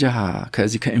 ከመረጃ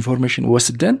ከዚህ ከኢንፎርሜሽን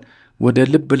ወስደን ወደ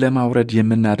ልብ ለማውረድ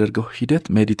የምናደርገው ሂደት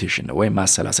ሜዲቴሽን ነው ወይም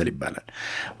ማሰላሰል ይባላል።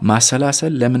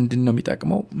 ማሰላሰል ለምንድን ነው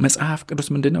የሚጠቅመው? መጽሐፍ ቅዱስ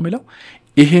ምንድን ነው የሚለው?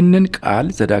 ይሄንን ቃል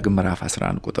ዘዳግም ምዕራፍ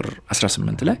 11 ቁጥር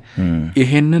 18 ላይ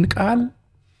ይሄንን ቃል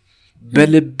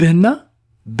በልብህና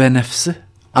በነፍስህ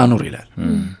አኑር ይላል።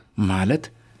 ማለት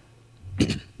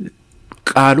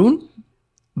ቃሉን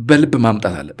በልብ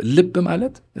ማምጣት አለበት። ልብ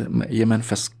ማለት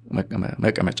የመንፈስ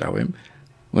መቀመጫ ወይም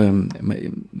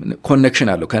ኮኔክሽን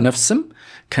አለው ከነፍስም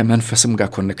ከመንፈስም ጋር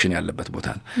ኮኔክሽን ያለበት ቦታ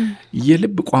ነው።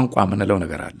 የልብ ቋንቋ ምንለው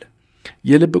ነገር አለ።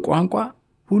 የልብ ቋንቋ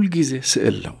ሁልጊዜ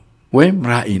ስዕል ነው ወይም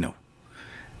ራእይ ነው።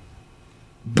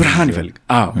 ብርሃን ይፈልግ።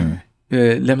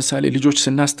 ለምሳሌ ልጆች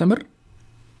ስናስተምር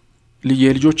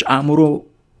የልጆች አእምሮ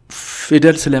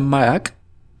ፊደል ስለማያቅ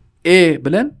ኤ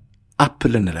ብለን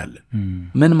አፕል እንላለን።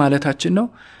 ምን ማለታችን ነው?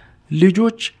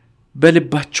 ልጆች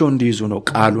በልባቸው እንዲይዙ ነው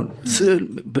ቃሉን።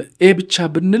 ኤ ብቻ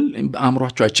ብንል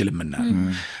አእምሯቸው አይችልምና፣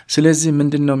 ስለዚህ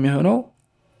ምንድን ነው የሚሆነው?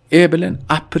 ኤ ብለን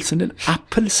አፕል ስንል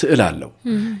አፕል ስዕል አለው፣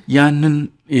 ያንን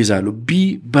ይዛሉ። ቢ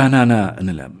ባናና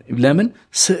እንላለን። ለምን?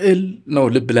 ስዕል ነው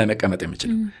ልብ ላይ መቀመጥ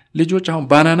የሚችል። ልጆች አሁን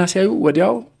ባናና ሲያዩ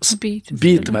ወዲያው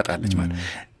ቢ ትመጣለች ማለት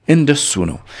እንደሱ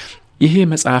ነው። ይሄ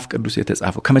መጽሐፍ ቅዱስ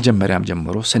የተጻፈው ከመጀመሪያም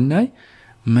ጀምሮ ስናይ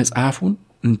መጽሐፉን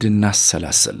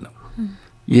እንድናሰላሰል ነው።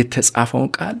 የተጻፈውን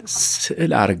ቃል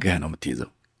ስዕል አርገህ ነው የምትይዘው፣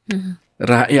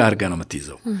 ራእይ አርገህ ነው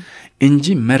የምትይዘው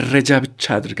እንጂ መረጃ ብቻ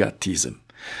አድርገህ አትይዝም።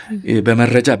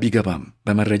 በመረጃ ቢገባም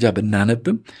በመረጃ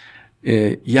ብናነብም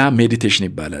ያ ሜዲቴሽን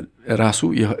ይባላል።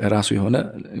 ራሱ የሆነ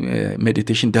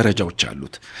ሜዲቴሽን ደረጃዎች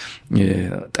አሉት።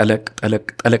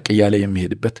 ጠለቅ እያለ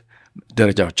የሚሄድበት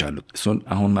ደረጃዎች አሉት። እሱን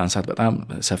አሁን ማንሳት በጣም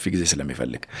ሰፊ ጊዜ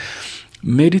ስለሚፈልግ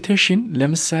ሜዲቴሽን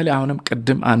ለምሳሌ አሁንም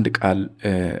ቅድም አንድ ቃል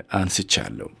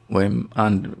አንስቻለሁ ወይም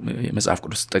አንድ የመጽሐፍ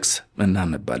ቅዱስ ጥቅስ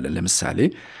እናነባለን። ለምሳሌ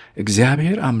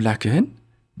እግዚአብሔር አምላክህን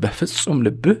በፍጹም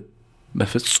ልብህ፣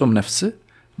 በፍጹም ነፍስህ፣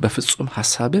 በፍጹም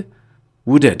ሐሳብህ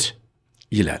ውደድ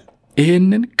ይላል።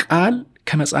 ይሄንን ቃል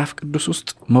ከመጽሐፍ ቅዱስ ውስጥ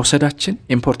መውሰዳችን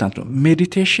ኢምፖርታንት ነው።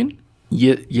 ሜዲቴሽን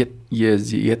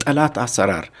የጠላት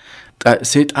አሰራር፣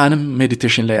 ሰይጣንም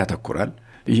ሜዲቴሽን ላይ ያተኩራል።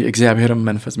 የእግዚአብሔርን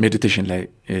መንፈስ ሜዲቴሽን ላይ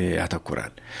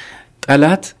ያተኩራል።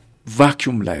 ጠላት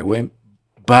ቫኪዩም ላይ ወይም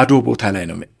ባዶ ቦታ ላይ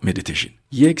ነው ሜዲቴሽን።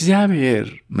 የእግዚአብሔር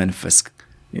መንፈስ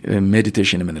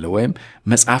ሜዲቴሽን የምንለው ወይም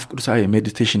መጽሐፍ ቅዱሳዊ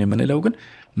ሜዲቴሽን የምንለው ግን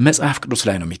መጽሐፍ ቅዱስ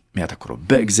ላይ ነው የሚያተኩረው፣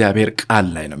 በእግዚአብሔር ቃል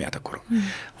ላይ ነው የሚያተኩረው።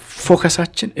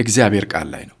 ፎከሳችን እግዚአብሔር ቃል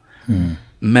ላይ ነው።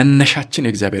 መነሻችን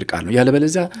የእግዚአብሔር ቃል ነው።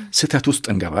 ያለበለዚያ ስህተት ውስጥ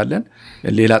እንገባለን፣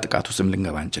 ሌላ ጥቃት ውስጥም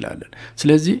ልንገባ እንችላለን።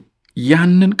 ስለዚህ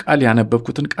ያንን ቃል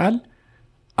ያነበብኩትን ቃል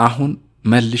አሁን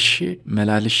መልሼ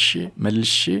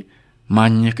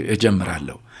ማግኘት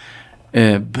እጀምራለሁ።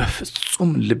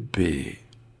 በፍጹም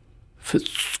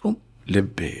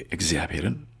ልቤ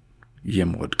እግዚአብሔርን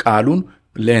የምወድ ቃሉን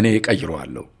ለእኔ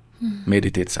እቀይረዋለሁ።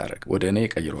 ሜዲቴት ሳረግ ወደ እኔ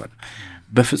እቀይረዋለሁ።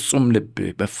 በፍጹም ልቤ፣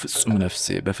 በፍጹም ነፍሴ፣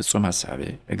 በፍጹም ሐሳቤ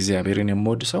እግዚአብሔርን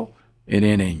የምወድ ሰው እኔ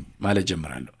ነኝ ማለት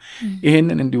ጀምራለሁ።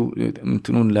 ይሄንን እንዲሁ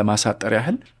እንትኑን ለማሳጠር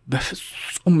ያህል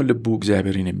በፍጹም ልቡ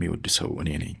እግዚአብሔርን የሚወድ ሰው እኔ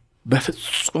ነኝ፣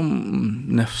 በፍጹም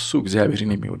ነፍሱ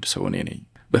እግዚአብሔርን የሚወድ ሰው እኔ ነኝ፣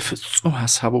 በፍጹም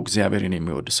ሐሳቡ እግዚአብሔርን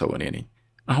የሚወድ ሰው እኔ ነኝ።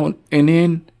 አሁን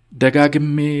እኔን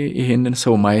ደጋግሜ ይሄንን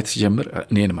ሰው ማየት ሲጀምር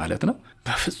እኔን ማለት ነው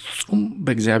በፍጹም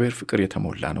በእግዚአብሔር ፍቅር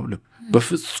የተሞላ ነው ልብ፣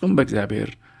 በፍጹም በእግዚአብሔር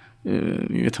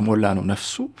የተሞላ ነው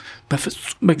ነፍሱ፣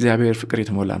 በፍጹም በእግዚአብሔር ፍቅር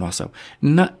የተሞላ ነው ሐሳቡ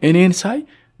እና እኔን ሳይ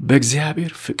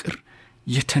በእግዚአብሔር ፍቅር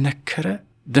የተነከረ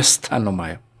ደስታን ነው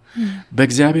ማየው።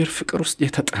 በእግዚአብሔር ፍቅር ውስጥ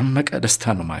የተጠመቀ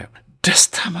ደስታን ነው ማየው።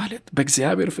 ደስታ ማለት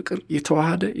በእግዚአብሔር ፍቅር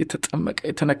የተዋሃደ የተጠመቀ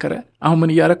የተነከረ። አሁን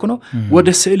ምን እያደረኩ ነው? ወደ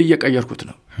ስዕል እየቀየርኩት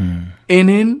ነው።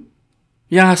 እኔን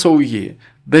ያ ሰውዬ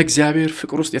በእግዚአብሔር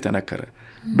ፍቅር ውስጥ የተነከረ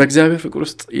በእግዚአብሔር ፍቅር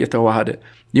ውስጥ የተዋሃደ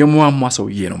የሟሟ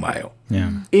ሰውዬ ነው ማየው።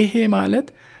 ይሄ ማለት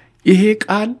ይሄ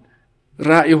ቃል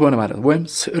ራእይ ሆነ ማለት ወይም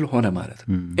ስዕል ሆነ ማለት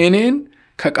እኔን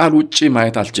ከቃል ውጪ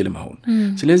ማየት አልችልም አሁን።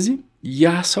 ስለዚህ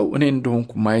ያ ሰው እኔ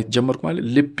እንደሆንኩ ማየት ጀመርኩ ማለት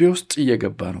ልቤ ውስጥ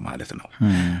እየገባ ነው ማለት ነው።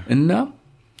 እና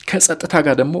ከጸጥታ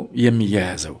ጋር ደግሞ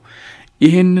የሚያያዘው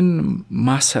ይሄንን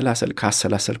ማሰላሰል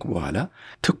ካሰላሰልኩ በኋላ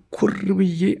ትኩር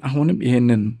ብዬ አሁንም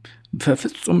ይሄንን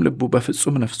በፍጹም ልቡ፣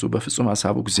 በፍጹም ነፍሱ፣ በፍጹም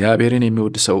ሐሳቡ እግዚአብሔርን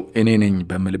የሚወድ ሰው እኔ ነኝ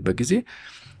በምልበት ጊዜ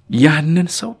ያንን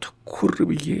ሰው ትኩር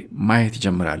ብዬ ማየት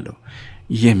ጀምራለሁ።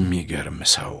 የሚገርም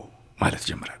ሰው ማለት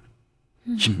ጀምራለሁ።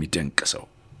 የሚደንቅ ሰው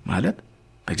ማለት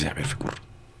በእግዚአብሔር ፍቅር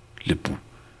ልቡ፣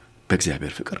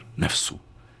 በእግዚአብሔር ፍቅር ነፍሱ፣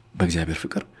 በእግዚአብሔር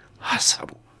ፍቅር ሐሳቡ፣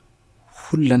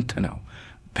 ሁለንተናው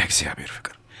በእግዚአብሔር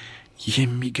ፍቅር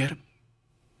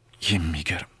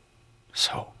የሚገርም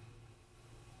ሰው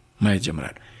ማየት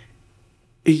ጀምራለሁ።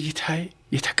 እይታዬ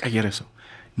የተቀየረ ሰው፣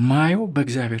 ማየው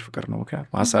በእግዚአብሔር ፍቅር ነው።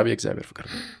 ሐሳቤ የእግዚአብሔር ፍቅር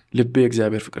ነው፣ ልቤ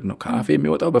የእግዚአብሔር ፍቅር ነው፣ ከአፌ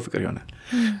የሚወጣው በፍቅር ይሆናል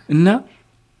እና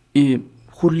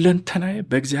ሁለንተናዬ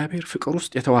በእግዚአብሔር ፍቅር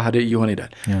ውስጥ የተዋሃደ እየሆነ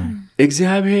ይሄዳል።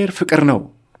 እግዚአብሔር ፍቅር ነው፣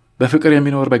 በፍቅር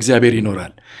የሚኖር በእግዚአብሔር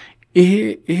ይኖራል።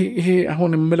 ይሄ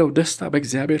አሁን የምለው ደስታ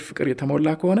በእግዚአብሔር ፍቅር የተሞላ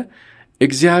ከሆነ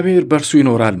እግዚአብሔር በእርሱ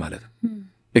ይኖራል ማለት ነው።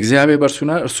 እግዚአብሔር በእርሱ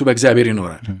ይኖራል፣ እርሱ በእግዚአብሔር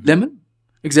ይኖራል። ለምን?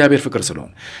 እግዚአብሔር ፍቅር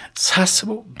ስለሆነ።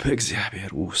 ሳስበው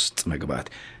በእግዚአብሔር ውስጥ መግባት፣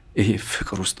 ይሄ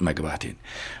ፍቅር ውስጥ መግባቴን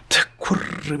ትኩር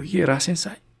ብዬ ራሴን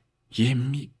ሳይ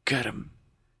የሚገርም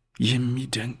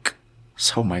የሚደንቅ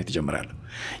ሰው ማየት ጀምራለሁ።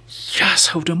 ያ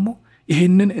ሰው ደግሞ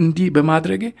ይህንን እንዲህ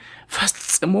በማድረጌ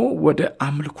ፈጽሞ ወደ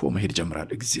አምልኮ መሄድ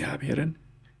ጀምራለሁ እግዚአብሔርን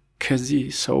ከዚህ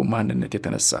ሰው ማንነት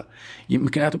የተነሳ።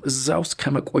 ምክንያቱም እዛ ውስጥ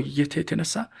ከመቆየት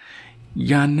የተነሳ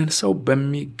ያንን ሰው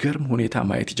በሚገርም ሁኔታ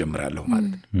ማየት ይጀምራለሁ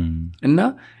ማለት ነው እና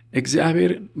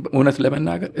እግዚአብሔር እውነት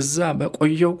ለመናገር እዛ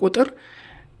በቆየው ቁጥር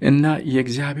እና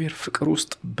የእግዚአብሔር ፍቅር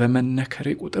ውስጥ በመነከሬ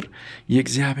ቁጥር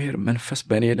የእግዚአብሔር መንፈስ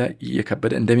በእኔ ላይ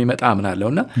እየከበደ እንደሚመጣ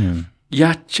አምናለሁና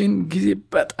ያችን ጊዜ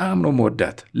በጣም ነው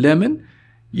መወዳት። ለምን?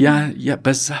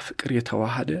 በዛ ፍቅር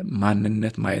የተዋሃደ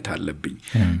ማንነት ማየት አለብኝ።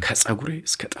 ከጸጉሬ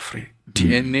እስከ ጥፍሬ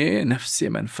ዲኤንኤ፣ ነፍሴ፣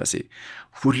 መንፈሴ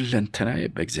ሁለንተናዬ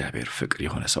በእግዚአብሔር ፍቅር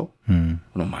የሆነ ሰው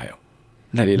ነው ማየው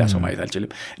እና ሌላ ሰው ማየት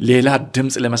አልችልም። ሌላ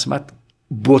ድምፅ ለመስማት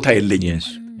ቦታ የለኝም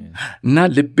እና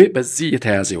ልቤ በዚህ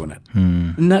የተያዘ ይሆናል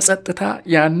እና ጸጥታ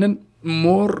ያንን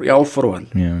ሞር ያወፍረዋል፣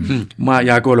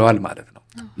 ያጎለዋል ማለት ነው።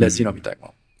 ለዚህ ነው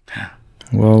የሚጠቅመው።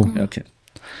 ዋው ኦኬ።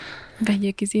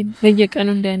 በየቀኑ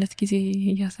እንደ አይነት ጊዜ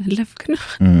እያሳለፍክ ነው።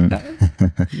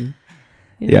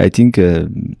 አይ ቲንክ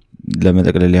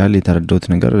ለመጠቅለል ያህል የተረዳሁት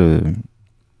ነገር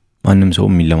ማንም ሰው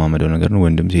የሚለማመደው ነገር ነው፣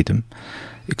 ወንድም ሴትም፣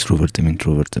 ኤክስትሮቨርትም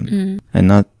ኢንትሮቨርትም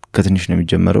እና ከትንሽ ነው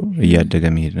የሚጀመረው፣ እያደገ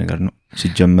የሚሄድ ነገር ነው።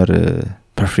 ሲጀመር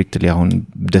ፐርፌክትሊ አሁን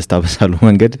ደስታ በሳሉ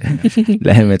መንገድ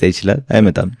ላይመጣ ይችላል፣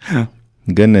 አይመጣም።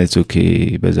 ግን it's okay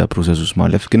በዛ ፕሮሰስ ውስጥ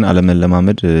ማለፍ ግን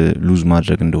አለመለማመድ ሉዝ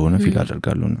ማድረግ እንደሆነ ፊል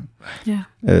አደርጋለሁና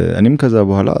እኔም ከዛ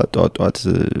በኋላ ጧት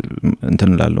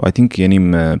እንትን እላለሁ። አይ ቲንክ የኔም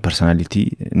ፐርሰናሊቲ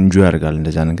ኢንጆይ ያደርጋል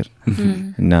እንደዛ ነገር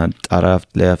እና ጣራ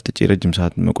ላይ አፍጥጬ ረጅም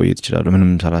ሰዓት መቆየት እችላለሁ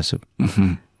ምንም ሳላስብ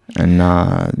እና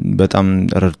በጣም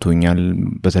ረድቶኛል።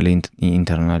 በተለይ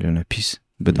ኢንተርናል የሆነ ፒስ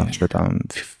በጣም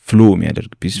ፍሎ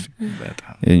የሚያደርግ ፒስ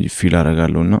ፊል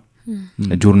አደርጋለሁና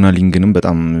ጆርናሊንግንም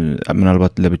በጣም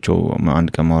ምናልባት ለብቻው አንድ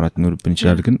ቀን ማውራት ይኖርብን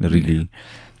ይችላል። ግን ሪሊ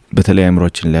በተለይ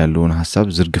አእምሮአችን ላይ ያለውን ሐሳብ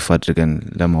ዝርግፍ አድርገን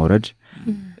ለማውረድ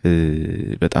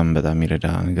በጣም ይረዳ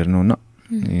ነገር ነውና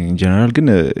ኢን ጀነራል ግን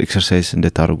ኤክሰርሳይዝ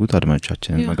እንደታረጉት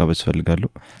አድማጮቻችንን መጋበዝ ፈልጋለሁ።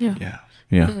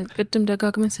 ቅድም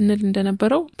ደጋግመን ስንል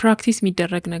እንደነበረው ፕራክቲስ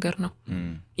የሚደረግ ነገር ነው።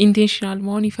 ኢንቴንሽናል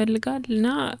መሆን ይፈልጋል እና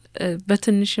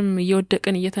በትንሽም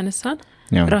እየወደቅን እየተነሳን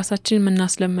ራሳችን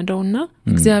የምናስለምደውና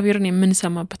እግዚአብሔርን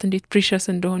የምንሰማበት እንዴት ፕሪሸስ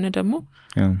እንደሆነ ደግሞ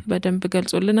በደንብ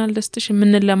ገልጾልናል። ደስትሽ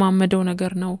የምንለማመደው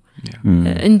ነገር ነው።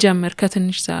 እንጀምር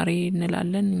ከትንሽ ዛሬ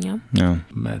እንላለን እኛም።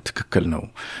 ትክክል ነው።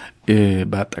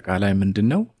 በአጠቃላይ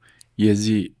ምንድነው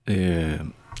የዚህ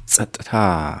ጸጥታ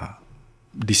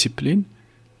ዲሲፕሊን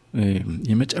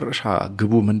የመጨረሻ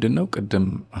ግቡ ምንድነው? ቅድም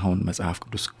አሁን መጽሐፍ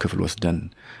ቅዱስ ክፍል ወስደን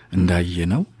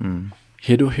እንዳየነው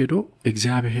ሄዶ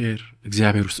እግዚአብሔር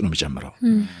ውስጥ ነው የሚጀምረው።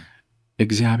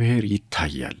 እግዚአብሔር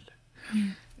ይታያል፣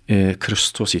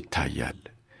 ክርስቶስ ይታያል።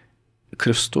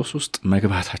 ክርስቶስ ውስጥ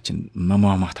መግባታችን፣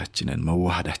 መሟሟታችንን፣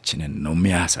 መዋሃዳችንን ነው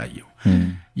የሚያሳየው።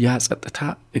 ያ ጸጥታ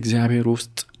እግዚአብሔር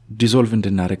ውስጥ ዲዞልቭ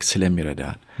እንድናደርግ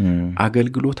ስለሚረዳን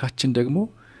አገልግሎታችን ደግሞ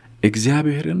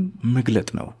እግዚአብሔርን መግለጥ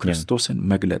ነው፣ ክርስቶስን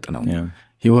መግለጥ ነው።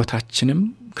 ህይወታችንም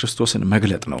ክርስቶስን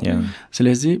መግለጥ ነው።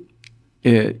 ስለዚህ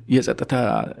የጸጥታ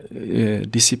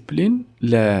ዲሲፕሊን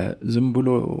ለዝም ብሎ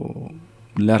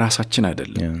ለራሳችን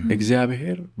አይደለም፣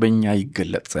 እግዚአብሔር በእኛ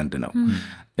ይገለጥ ዘንድ ነው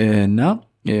እና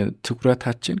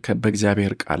ትኩረታችን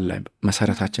በእግዚአብሔር ቃል ላይ፣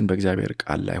 መሰረታችን በእግዚአብሔር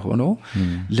ቃል ላይ ሆኖ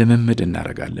ልምምድ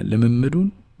እናደርጋለን። ልምምዱን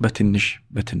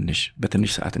በትንሽ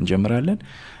ሰዓት እንጀምራለን።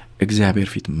 እግዚአብሔር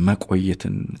ፊት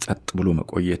መቆየትን፣ ጸጥ ብሎ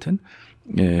መቆየትን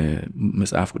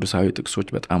መጽሐፍ ቅዱሳዊ ጥቅሶች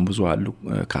በጣም ብዙ አሉ፣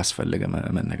 ካስፈለገ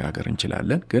መነጋገር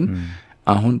እንችላለን። ግን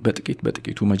አሁን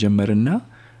በጥቂቱ መጀመርና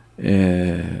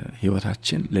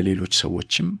ህይወታችን ለሌሎች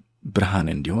ሰዎችም ብርሃን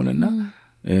እንዲሆንና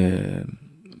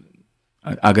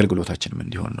አገልግሎታችንም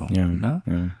እንዲሆን ነውና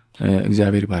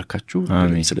እግዚአብሔር ይባርካችሁ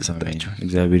ስለሰጣችሁ።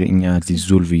 እግዚአብሔር እኛ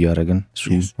ዲዞልቭ ያደረገን እሱ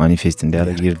ማኒፌስት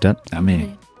እንዲያደርግ ይርዳን።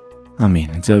 አሜን።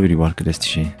 እግዚአብሔር ይባርክ።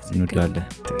 ደስትሽ እንወዳለን።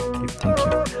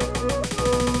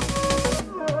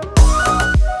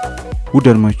 ውድ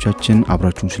አድማጮቻችን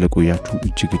አብራችሁን ስለቆያችሁ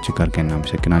እጅግ አድርገን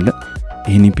እናመሰግናለን።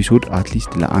 ይህን ኤፒሶድ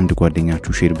አትሊስት ለአንድ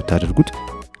ጓደኛችሁ ሼር ብታደርጉት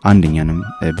አንደኛንም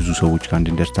ብዙ ሰዎች ጋር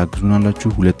እንድንደርስ ታግዙናላችሁ፣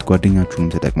 ሁለት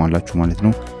ጓደኛችሁንም ተጠቅማላችሁ ማለት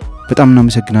ነው። በጣም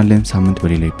እናመሰግናለን። ሳምንት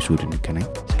በሌላ ኤፒሶድ እንገናኝ።